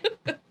 Yeah.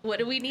 What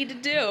do we need to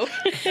do?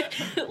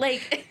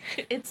 Like,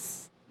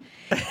 it's...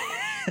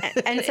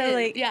 And so,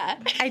 like, yeah.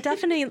 I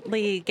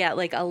definitely get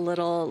like a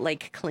little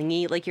like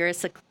clingy, like you're a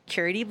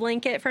security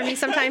blanket for me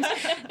sometimes,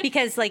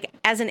 because like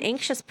as an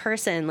anxious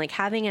person, like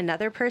having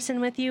another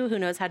person with you who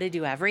knows how to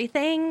do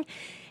everything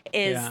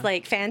is Yeah.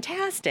 like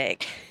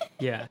fantastic.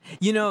 Yeah.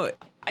 You know,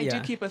 I yeah.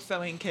 do keep a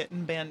sewing kit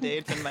and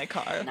Band-Aids in my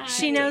car.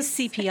 She knows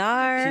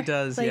CPR. She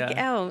does, Like,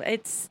 yeah. oh,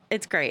 it's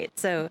great.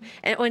 So,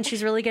 and when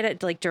she's really good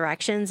at like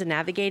directions and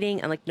navigating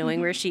and like knowing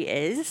where she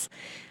is,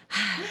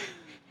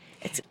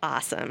 it's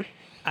awesome.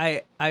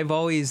 I've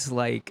always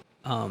like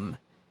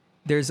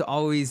there's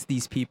always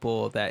these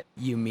people that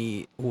you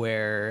meet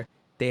where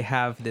they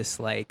have this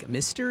like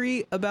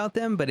mystery about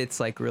them, but it's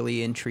like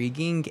really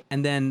intriguing,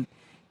 and then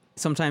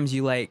sometimes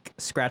you like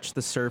scratch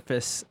the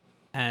surface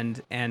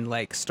and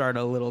like start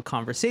a little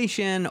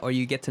conversation, or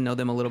you get to know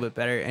them a little bit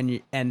better,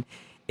 and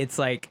it's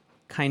like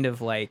kind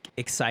of like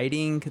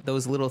exciting,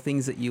 those little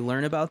things that you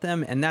learn about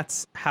them. And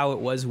that's how it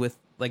was with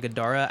like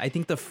Adara. I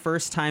think the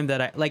first time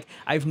that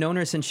I've known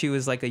her since she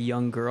was like a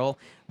young girl,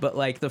 but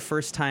like the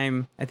first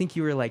time, I think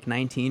you were like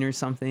 19 or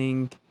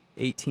something,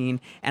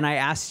 18. And I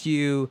asked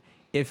you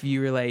if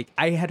you were like,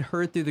 I had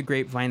heard through the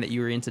grapevine that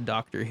you were into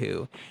Doctor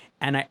Who.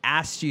 And I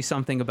asked you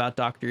something about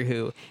Doctor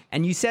Who,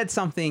 and you said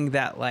something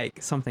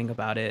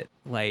about it,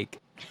 like,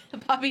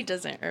 Bobby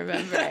doesn't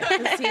remember it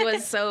because he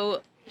was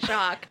so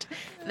shocked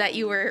that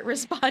you were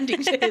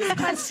responding to his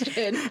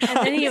question. And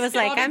then he was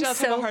like, Bobby I'm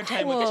does have a so hard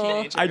time with cool.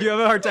 teenagers. I do have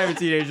a hard time with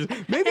teenagers.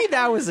 Maybe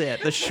that was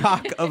it. The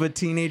shock of a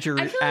teenager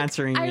I feel like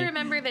answering me. I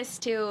remember this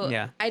too.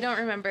 Yeah. I don't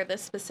remember the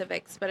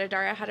specifics, but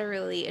Adara had a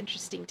really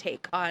interesting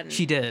take on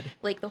She did.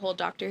 like the whole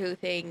Doctor Who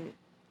thing,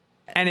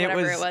 And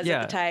whatever it was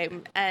yeah. at the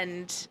time,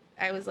 and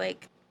I was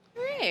like,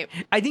 all right.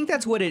 I think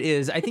that's what it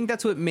is. I think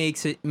that's what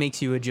makes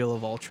you a Jill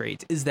of all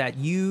trades, is that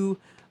you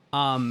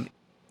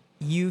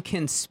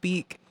can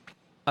speak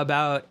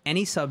about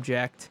any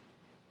subject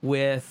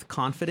with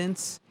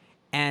confidence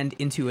and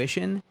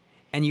intuition,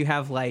 and you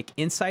have like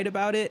insight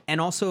about it, and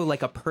also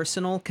like a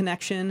personal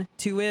connection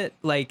to it.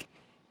 Like,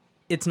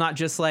 it's not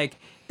just like,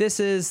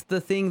 this is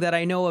the thing that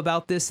I know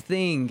about this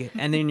thing,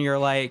 and then you're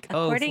like,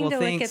 oh, According well, to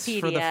thanks for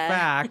the Wikipedia.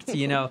 fact,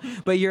 you know.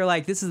 But you're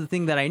like, this is the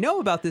thing that I know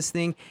about this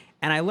thing,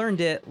 and I learned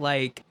it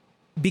like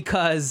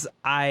because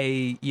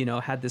I,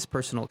 had this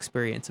personal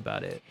experience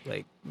about it.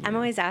 Like, I'm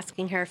always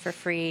asking her for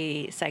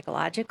free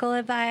psychological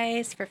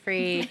advice, for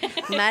free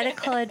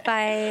medical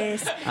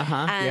advice,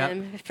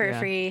 for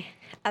free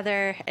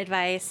other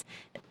advice.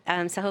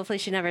 So hopefully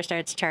she never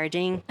starts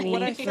charging me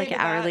What I say like to an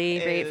that hourly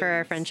rate for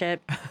our is-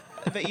 friendship.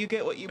 that you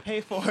get what you pay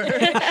for.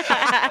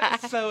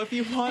 So if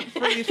you want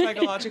free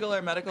psychological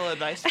or medical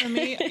advice from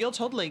me, you'll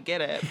totally get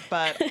it.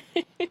 But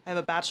I have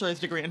a bachelor's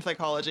degree in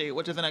psychology,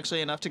 which isn't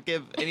actually enough to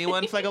give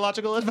anyone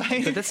psychological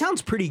advice. But that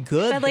sounds pretty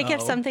good. But like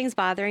if though. something's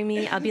bothering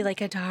me, I'll be like,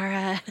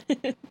 Adara,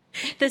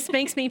 this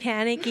makes me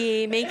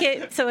panicky. Make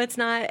it so it's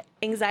not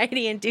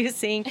anxiety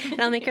inducing. And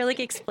I'll make her like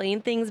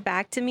explain things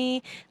back to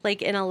me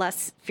like in a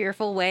less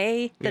fearful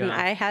way than Yeah.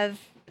 I have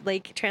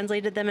like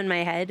translated them in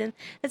my head. And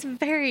it's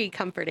very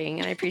comforting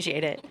and I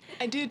appreciate it.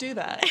 I do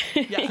that.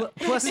 Yeah.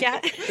 Plus, Yeah.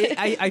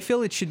 I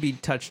feel it should be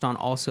touched on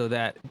also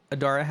that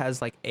Adara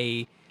has like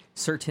a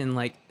certain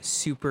like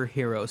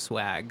superhero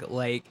swag.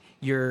 Like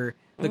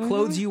the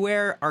clothes you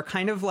wear are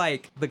kind of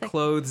like the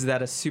clothes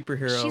that a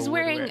superhero She's would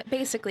wearing wear.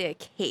 basically a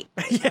cape.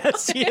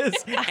 Yes, she is.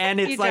 And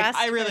it's You like dress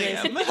I really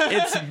am.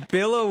 it's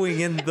billowing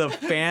in the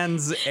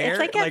fans'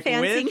 air. It's like a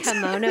fancy wind.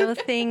 kimono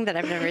thing that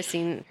I've never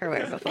seen her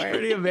wear before.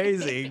 Pretty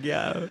amazing,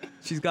 yeah.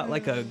 She's got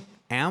like a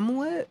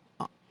amulet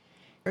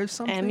or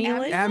something.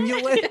 Amulet?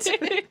 Amulet.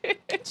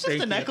 It's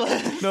just a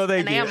necklace. No,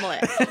 thank An you.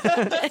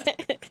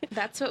 amulet.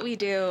 That's what we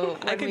do.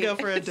 I when could we- go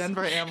for a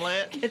Denver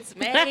amulet. It's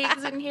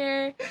Meg's in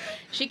here.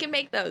 She can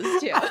make those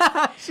too.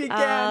 She can.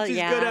 Oh, She's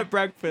yeah. good at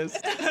breakfast.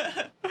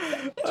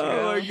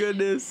 Oh my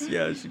goodness.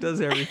 Yeah, she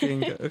does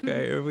everything.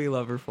 Okay, we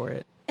love her for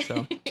it.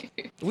 So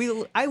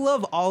I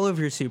love all of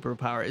your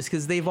superpowers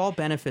because they've all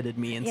benefited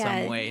me in Yeah.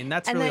 some way, and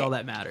that's And really I- all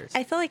that matters.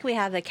 I feel like we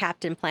have the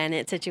Captain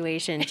Planet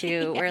situation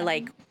too, where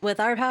like with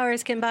our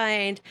powers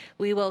combined,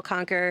 we will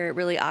conquer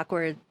really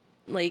awkward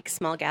like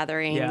small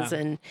gatherings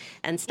Yeah.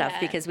 and stuff Yeah.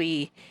 because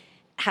we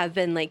have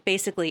been like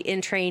basically in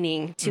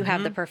training to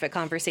have the perfect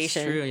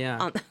conversation true, yeah.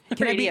 on the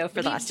Can I be- radio for the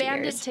We've last 2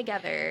 banded years.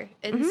 together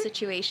in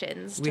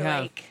situations We to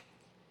have. like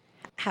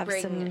Have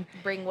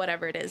bring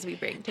whatever it is we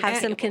bring to have the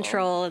some table.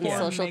 control in Or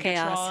social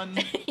chaos.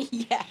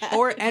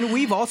 Megatron. And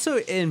we've also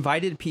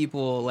invited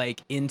people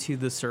like into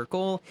the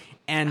circle,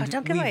 and Oh,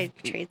 don't give we've- away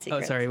trade Oh,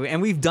 secrets. sorry,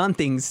 and we've done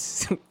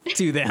things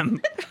to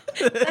them.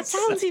 That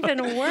sounds even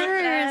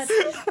worse.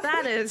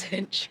 That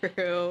isn't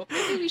true.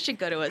 Maybe we should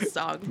go to a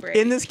song break.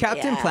 In this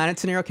Captain Yeah. Planet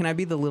scenario, can I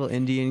be the little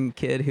Indian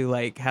kid who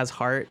like has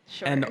heart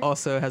and Sure.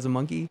 also has a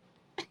monkey?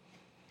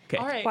 Okay.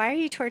 All right. Why are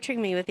you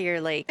torturing me with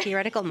your like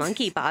theoretical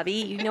monkey, Bobby?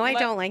 You know I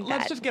don't like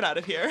Let's that. just get out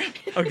of here.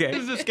 Okay.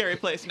 This is a scary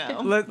place now.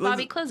 Let's-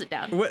 Bobby, close it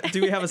down. What,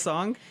 do we have a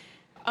song?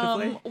 to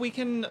play? We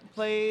can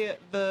play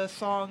the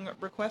song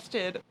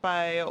requested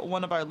by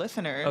one of our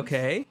listeners.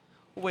 Okay.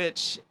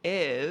 Which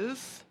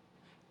is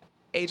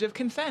Age of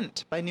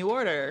Consent by New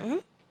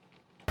Order.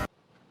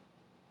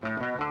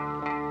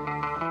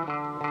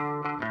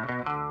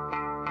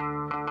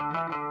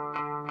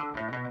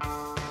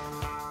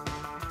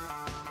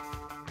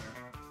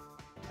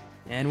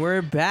 And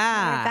we're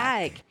back. We're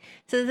back.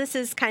 So this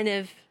is kind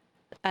of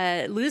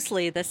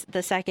loosely the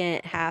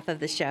second half of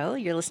the show.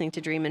 You're listening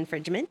to Dream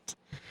Infringement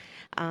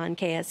on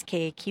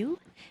KSKQ.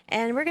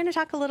 And we're going to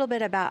talk a little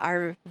bit about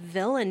our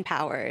villain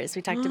powers.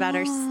 We talked about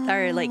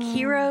our like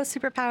hero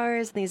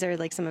superpowers. And these are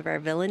like some of our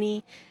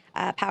villainy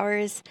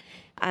powers.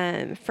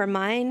 For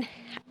mine,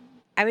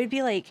 I would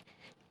be like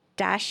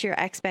dash your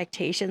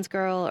expectations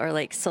girl or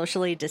like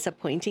socially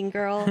disappointing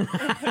girl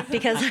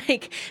because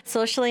like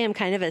socially I'm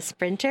kind of a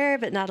sprinter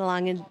but not a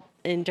long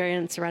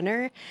endurance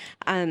runner.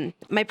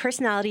 My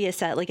personality is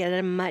set like at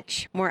a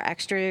much more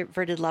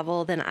extroverted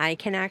level than I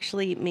can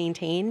actually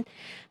maintain.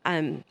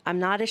 I'm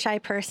not a shy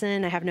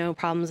person. I have no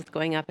problems with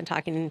going up and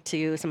talking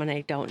to someone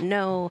I don't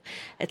know.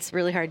 It's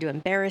really hard to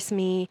embarrass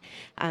me.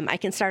 I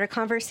can start a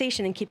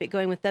conversation and keep it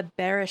going with the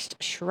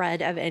barest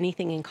shred of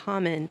anything in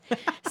common.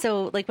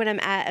 So like when I'm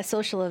at a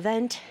social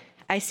event,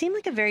 I seem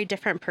like a very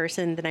different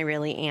person than I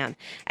really am.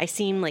 I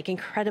seem like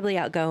incredibly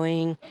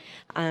outgoing.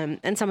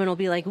 And someone will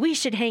be like, we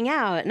should hang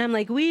out. And I'm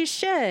like, we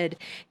should.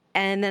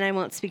 And then I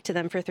won't speak to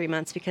them for 3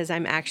 months because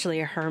I'm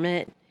actually a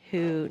hermit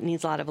who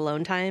needs a lot of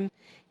alone time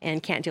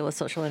and can't deal with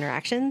social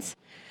interactions.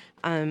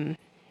 And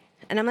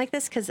I'm like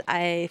this because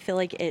I feel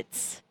like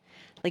it's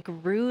like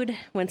rude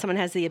when someone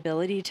has the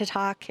ability to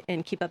talk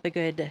and keep up a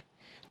good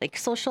like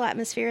social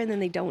atmosphere and then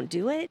they don't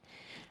do it.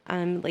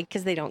 Like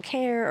because they don't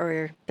care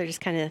or they're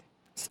just kind of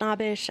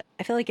snobbish.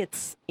 I feel like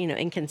it's,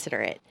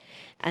 inconsiderate.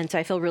 And so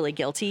I feel really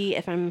guilty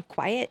if I'm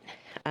quiet,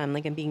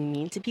 like I'm being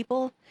mean to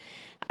people.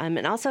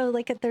 And also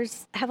like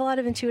have a lot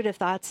of intuitive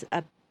thoughts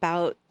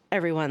about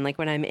everyone, like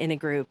when I'm in a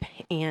group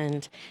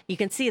and you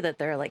can see that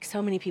there are like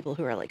so many people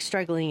who are like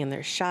struggling and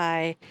they're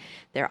shy,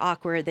 they're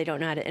awkward, they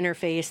don't know how to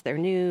interface, they're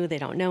new, they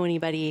don't know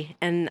anybody.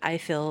 And I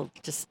feel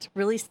just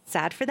really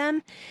sad for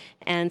them.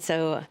 And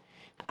so,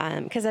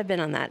 cause I've been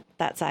on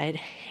that side.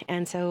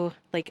 And so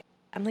like,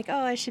 I'm like,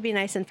 oh, I should be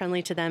nice and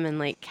friendly to them and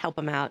like help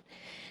them out.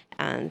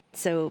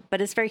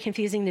 But it's very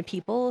confusing to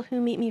people who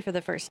meet me for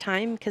the first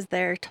time because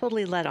they're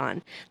totally led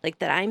on, like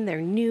that I'm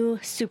their new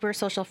super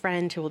social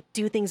friend who will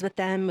do things with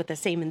them with the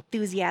same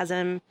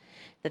enthusiasm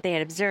that they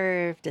had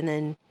observed, and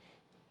then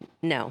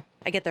no,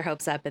 I get their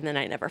hopes up and then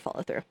I never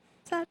follow through.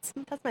 So that's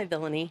my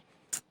villainy.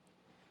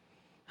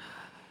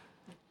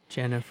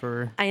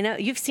 Jennifer, I know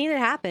you've seen it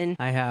happen.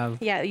 I have.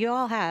 Yeah, you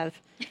all have.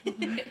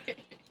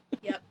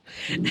 Yep.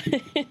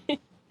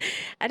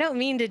 I don't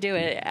mean to do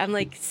it. I'm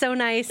like so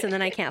nice and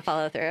then I can't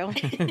follow through.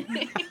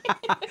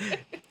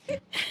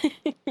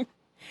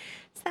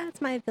 So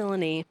that's my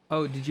villainy.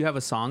 Oh, did you have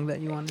a song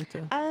that you wanted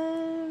to?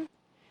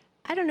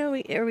 I don't know.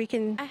 We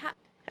can. I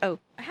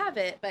have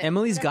it, but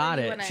Emily's whatever got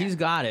you it. wanna- She's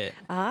got it.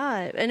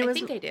 And it I was.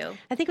 think I do.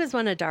 I think it was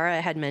one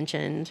Adara had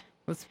mentioned.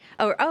 What's-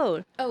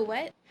 Oh,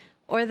 what?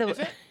 Or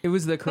the. It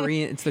was the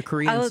Korean. It's the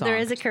Korean Oh, song. there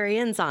is a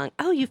Korean song.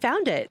 Oh, you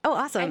found it. Oh,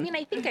 awesome. I mean,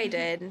 I think I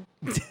did.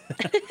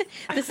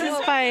 this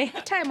is by.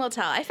 Time will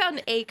tell. I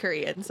found a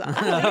Korean song.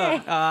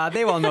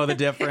 They won't know the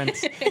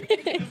difference.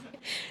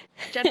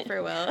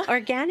 Jennifer will.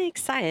 Organic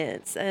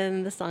Science,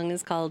 and the song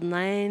is called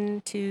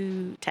 9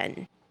 to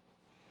 10.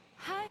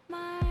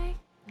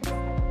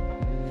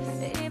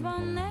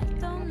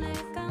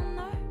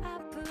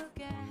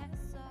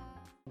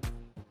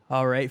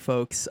 All right,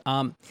 folks.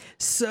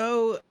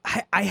 So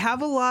I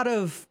have a lot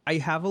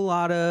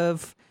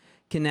of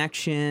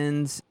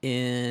connections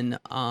in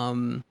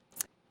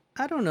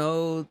I don't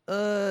know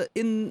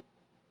in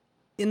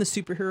the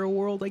superhero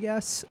world, I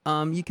guess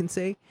you can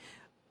say.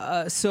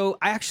 So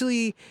I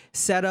actually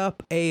set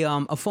up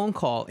a phone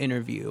call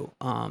interview.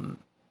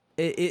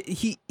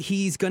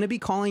 He's going to be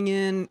calling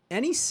in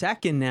any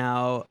second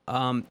now.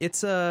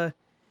 It's a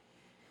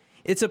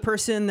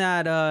person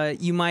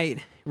that you might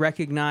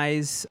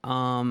recognize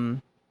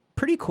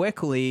pretty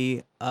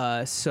quickly.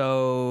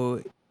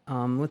 So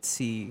let's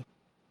see.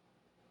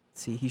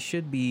 He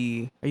should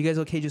be. Are you guys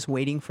okay just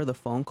waiting for the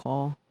phone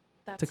call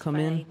to come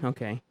in?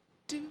 Okay.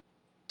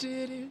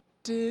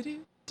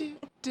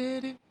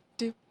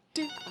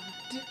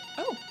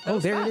 Oh,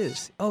 there it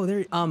is. Oh,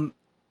 there.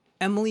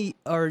 Emily,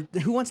 or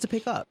who wants to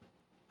pick up?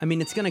 I mean,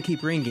 it's gonna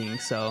keep ringing.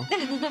 So,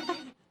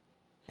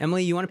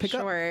 Emily, you want to pick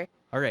up? Sure.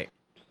 All right.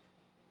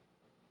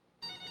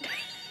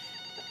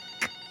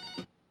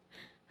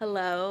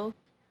 Hello.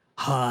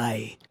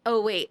 Hi.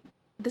 Oh, wait.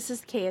 This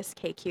is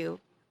KSKQ.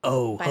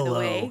 Oh, By hello. the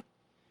way.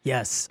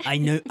 Yes, I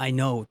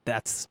know.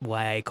 That's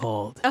why I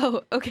called.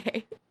 Oh,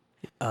 okay.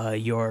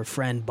 Your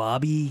friend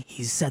Bobby,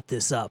 he set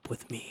this up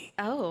with me.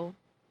 Oh,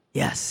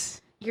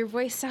 Yes. your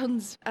voice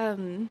sounds,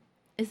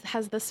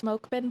 has the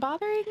smoke been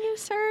bothering you,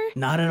 sir?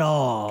 Not at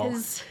all.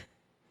 Because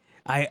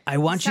I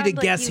want you to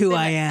guess who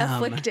I am.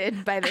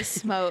 Afflicted by the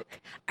smoke.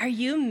 Are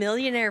you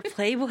millionaire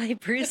playboy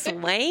Bruce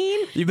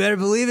Wayne? You better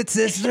believe it,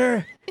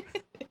 sister.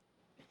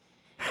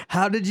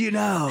 How did you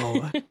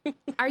know?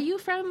 Are you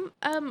from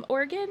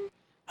Oregon?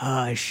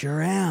 I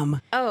sure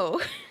am. Oh,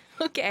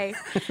 okay.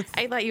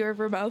 I thought you were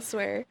from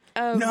elsewhere.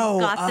 No,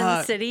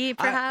 Gotham City,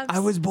 perhaps? I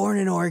was born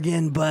in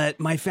Oregon, but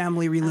my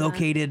family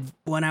relocated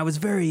when I was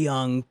very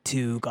young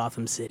to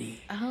Gotham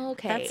City. Oh,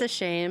 okay. That's a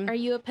shame. Are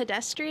you a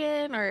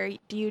pedestrian or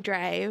do you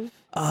drive?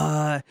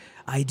 I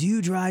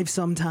do drive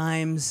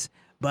sometimes,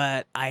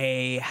 but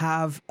I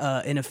have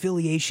an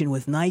affiliation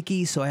with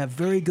Nike, so I have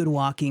very good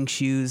walking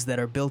shoes that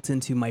are built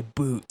into my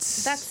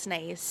boots. That's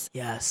nice.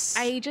 Yes.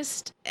 I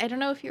don't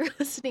know if you were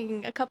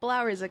listening a couple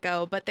hours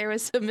ago, but there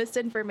was some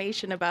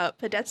misinformation about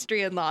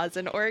pedestrian laws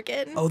in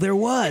Oregon. Oh, there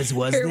was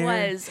there? There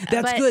was,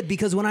 That's but- good,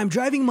 because when I'm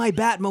driving my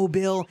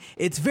Batmobile,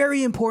 it's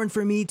very important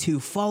for me to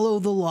follow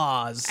the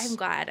laws. I'm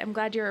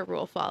glad you're a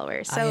rule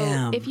follower. So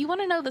am. if you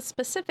want to know the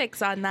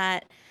specifics on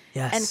that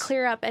Yes. and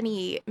clear up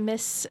any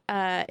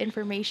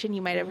misinformation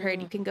you might have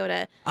heard, you can go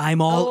to I'm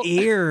all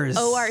ears.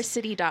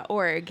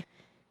 orcity.org.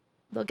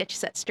 They'll get you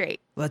set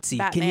straight. Let's see.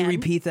 Can you Batman.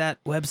 repeat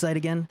that website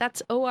again?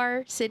 That's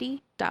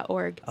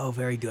orcity.org. Oh,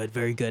 very good,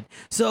 very good.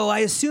 So I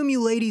assume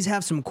you ladies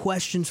have some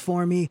questions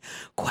for me.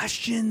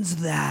 Questions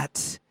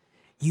that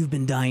you've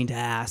been dying to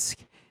ask.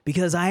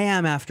 Because I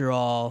am, after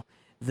all,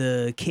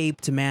 the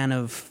caped man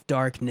of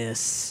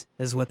darkness,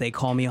 is what they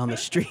call me on the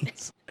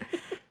streets.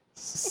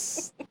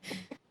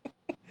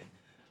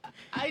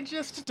 I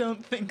just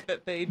don't think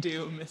that they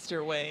do,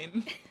 Mr.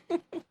 Wayne.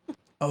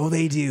 Oh,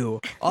 they do.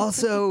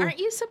 Also, Aren't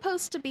you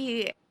supposed to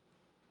be?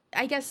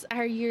 I guess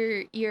are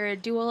your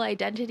dual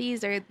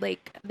identities or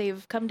like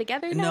they've come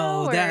together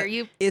now? no, or that are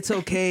you? it's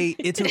okay.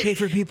 It's okay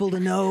for people to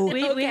know.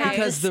 We have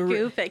because the the re-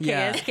 scoop at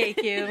yeah.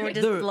 KSKQ. We're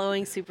just The-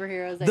 blowing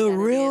superheroes. The identities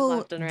real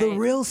left and right. the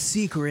real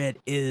secret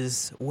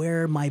is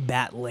where my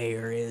bat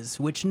lair is,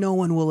 which no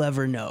one will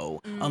ever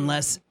know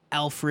unless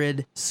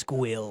Alfred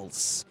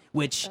squeals,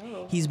 which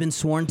he's been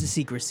sworn to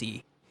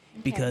secrecy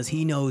because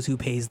he knows who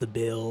pays the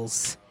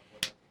bills.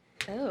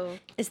 Oh,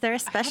 Is there a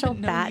special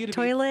Haven't known you bat to be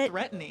toilet?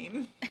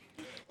 Threatening.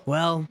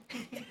 Well,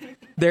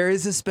 there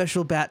is a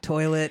special bat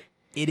toilet.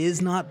 It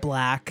is not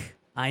black.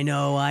 I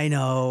know. I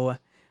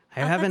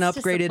haven't that's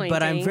upgraded,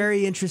 but I'm disappointing.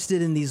 very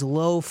interested in these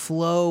low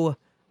flow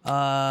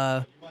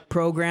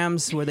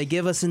programs where they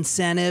give us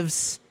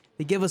incentives.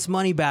 They give us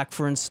money back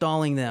for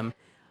installing them.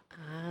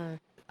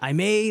 I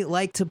may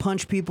like to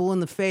punch people in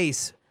the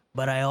face,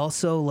 but I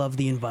also love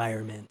the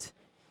environment.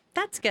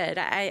 That's good.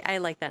 I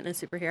like that in a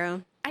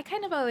superhero. I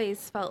kind of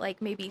always felt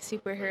like maybe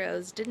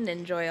superheroes didn't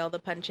enjoy all the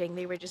punching.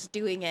 They were just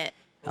doing it.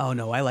 Oh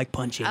no, I like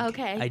punching.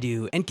 Okay. I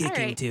do. And All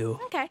kicking right. too.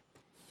 Okay.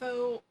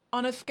 So,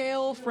 on a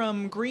scale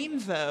from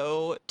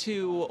Greenzo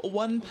to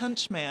One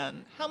Punch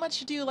Man, how much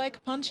do you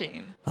like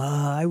punching?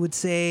 I would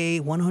say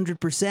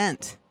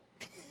 100%.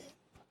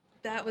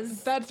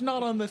 That's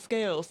not on the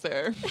scale,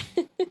 sir.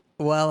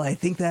 Well, I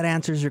think that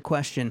answers your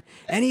question.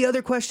 Any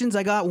other questions?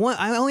 I got one.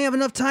 I only have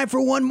enough time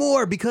for one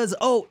more because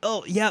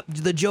yeah,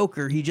 the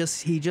Joker. He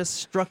just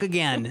struck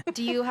again.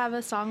 Do you have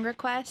a song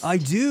request? I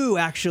do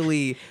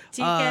actually.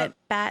 Do you get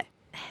bat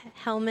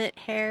helmet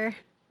hair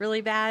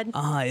really bad?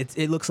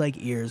 It looks like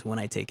ears when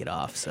I take it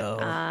off. So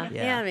Yeah,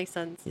 that makes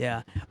sense.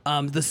 Yeah.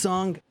 The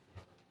song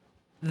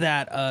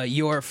that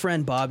your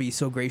friend Bobby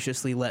so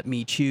graciously let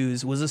me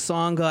choose was a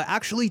song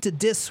actually to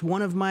diss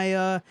one of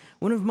my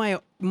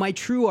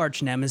true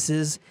arch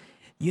nemesis.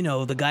 You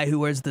know, the guy who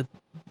wears the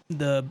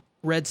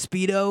red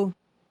Speedo.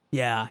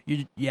 Yeah,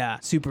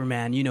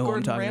 Superman. You know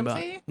Gordon who I'm talking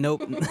Ramsay? about.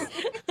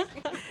 Nope.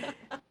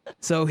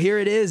 So here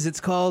it is. It's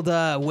called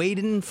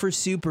Waitin' for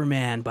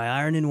Superman by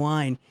Iron and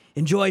Wine.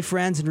 Enjoy,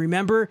 friends, and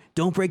remember,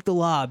 don't break the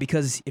law,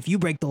 because if you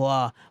break the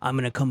law, I'm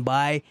going to come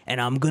by and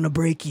I'm going to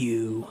break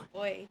you.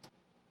 Boy.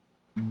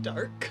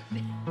 Dark.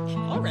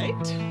 All right.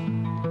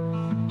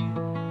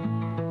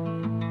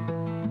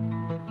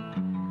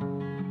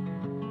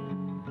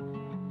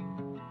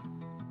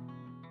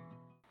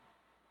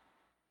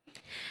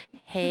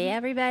 Hey,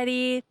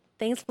 everybody.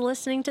 Thanks for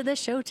listening to the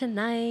show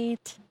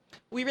tonight.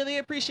 We really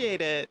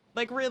appreciate it.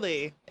 Like,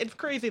 really. It's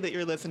crazy that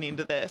you're listening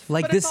to this.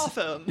 Like but this, it's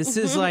awesome. this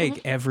is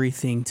like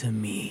everything to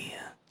me.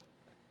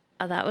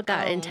 Oh, that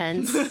got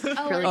intense.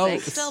 Oh, really are quick. you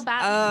still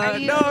back? Are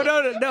you... No.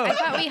 I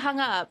thought we hung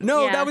up.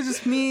 No, Yeah. that was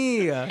just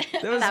me. That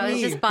was That was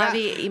me. just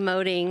Bobby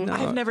emoting.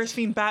 I've never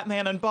seen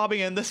Batman and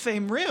Bobby in the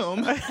same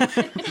room.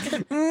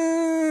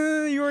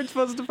 You weren't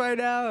supposed to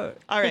find out.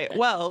 All right.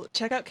 Well,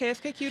 check out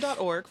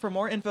kskq.org for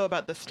more info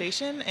about the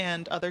station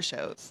and other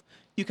shows.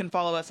 You can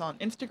follow us on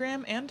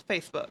Instagram and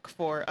Facebook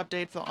for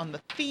updates on the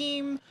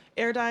theme,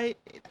 air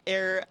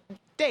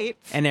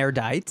dates, And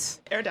erudite.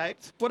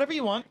 whatever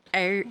you want.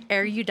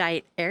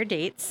 Erudite air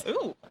dates.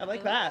 Ooh, I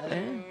like that.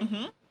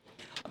 hmm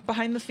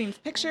Behind the scenes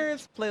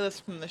pictures,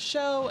 playlists from the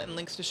show, and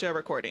links to show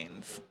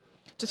recordings.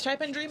 Just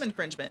type in Dream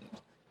Infringement.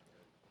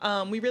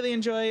 We really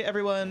enjoy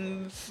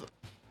everyone's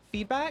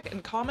feedback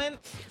and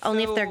comments.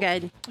 Only if so they're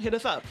good. Hit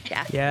us up.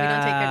 Yeah. Yeah. We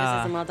don't take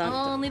criticism. Well done.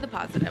 Only the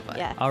positive one.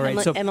 Yeah. All right,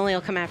 Emily, so- Emily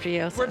will come after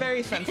you. We're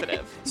very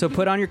sensitive. So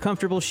put on your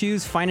comfortable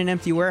shoes, find an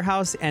empty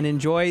warehouse, and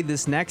enjoy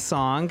this next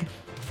song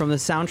from the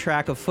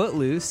soundtrack of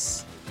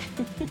Footloose.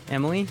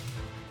 Emily?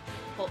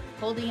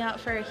 Holding Out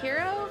for a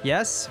Hero,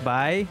 Yes,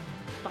 by...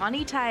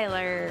 Bonnie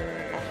Tyler.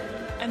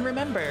 And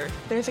remember,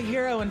 there's a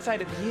hero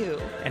inside of you.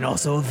 And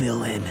also a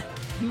villain.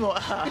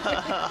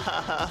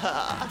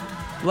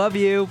 Love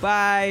you.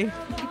 Bye.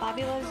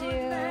 Bobby loves you.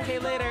 Okay,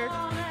 later.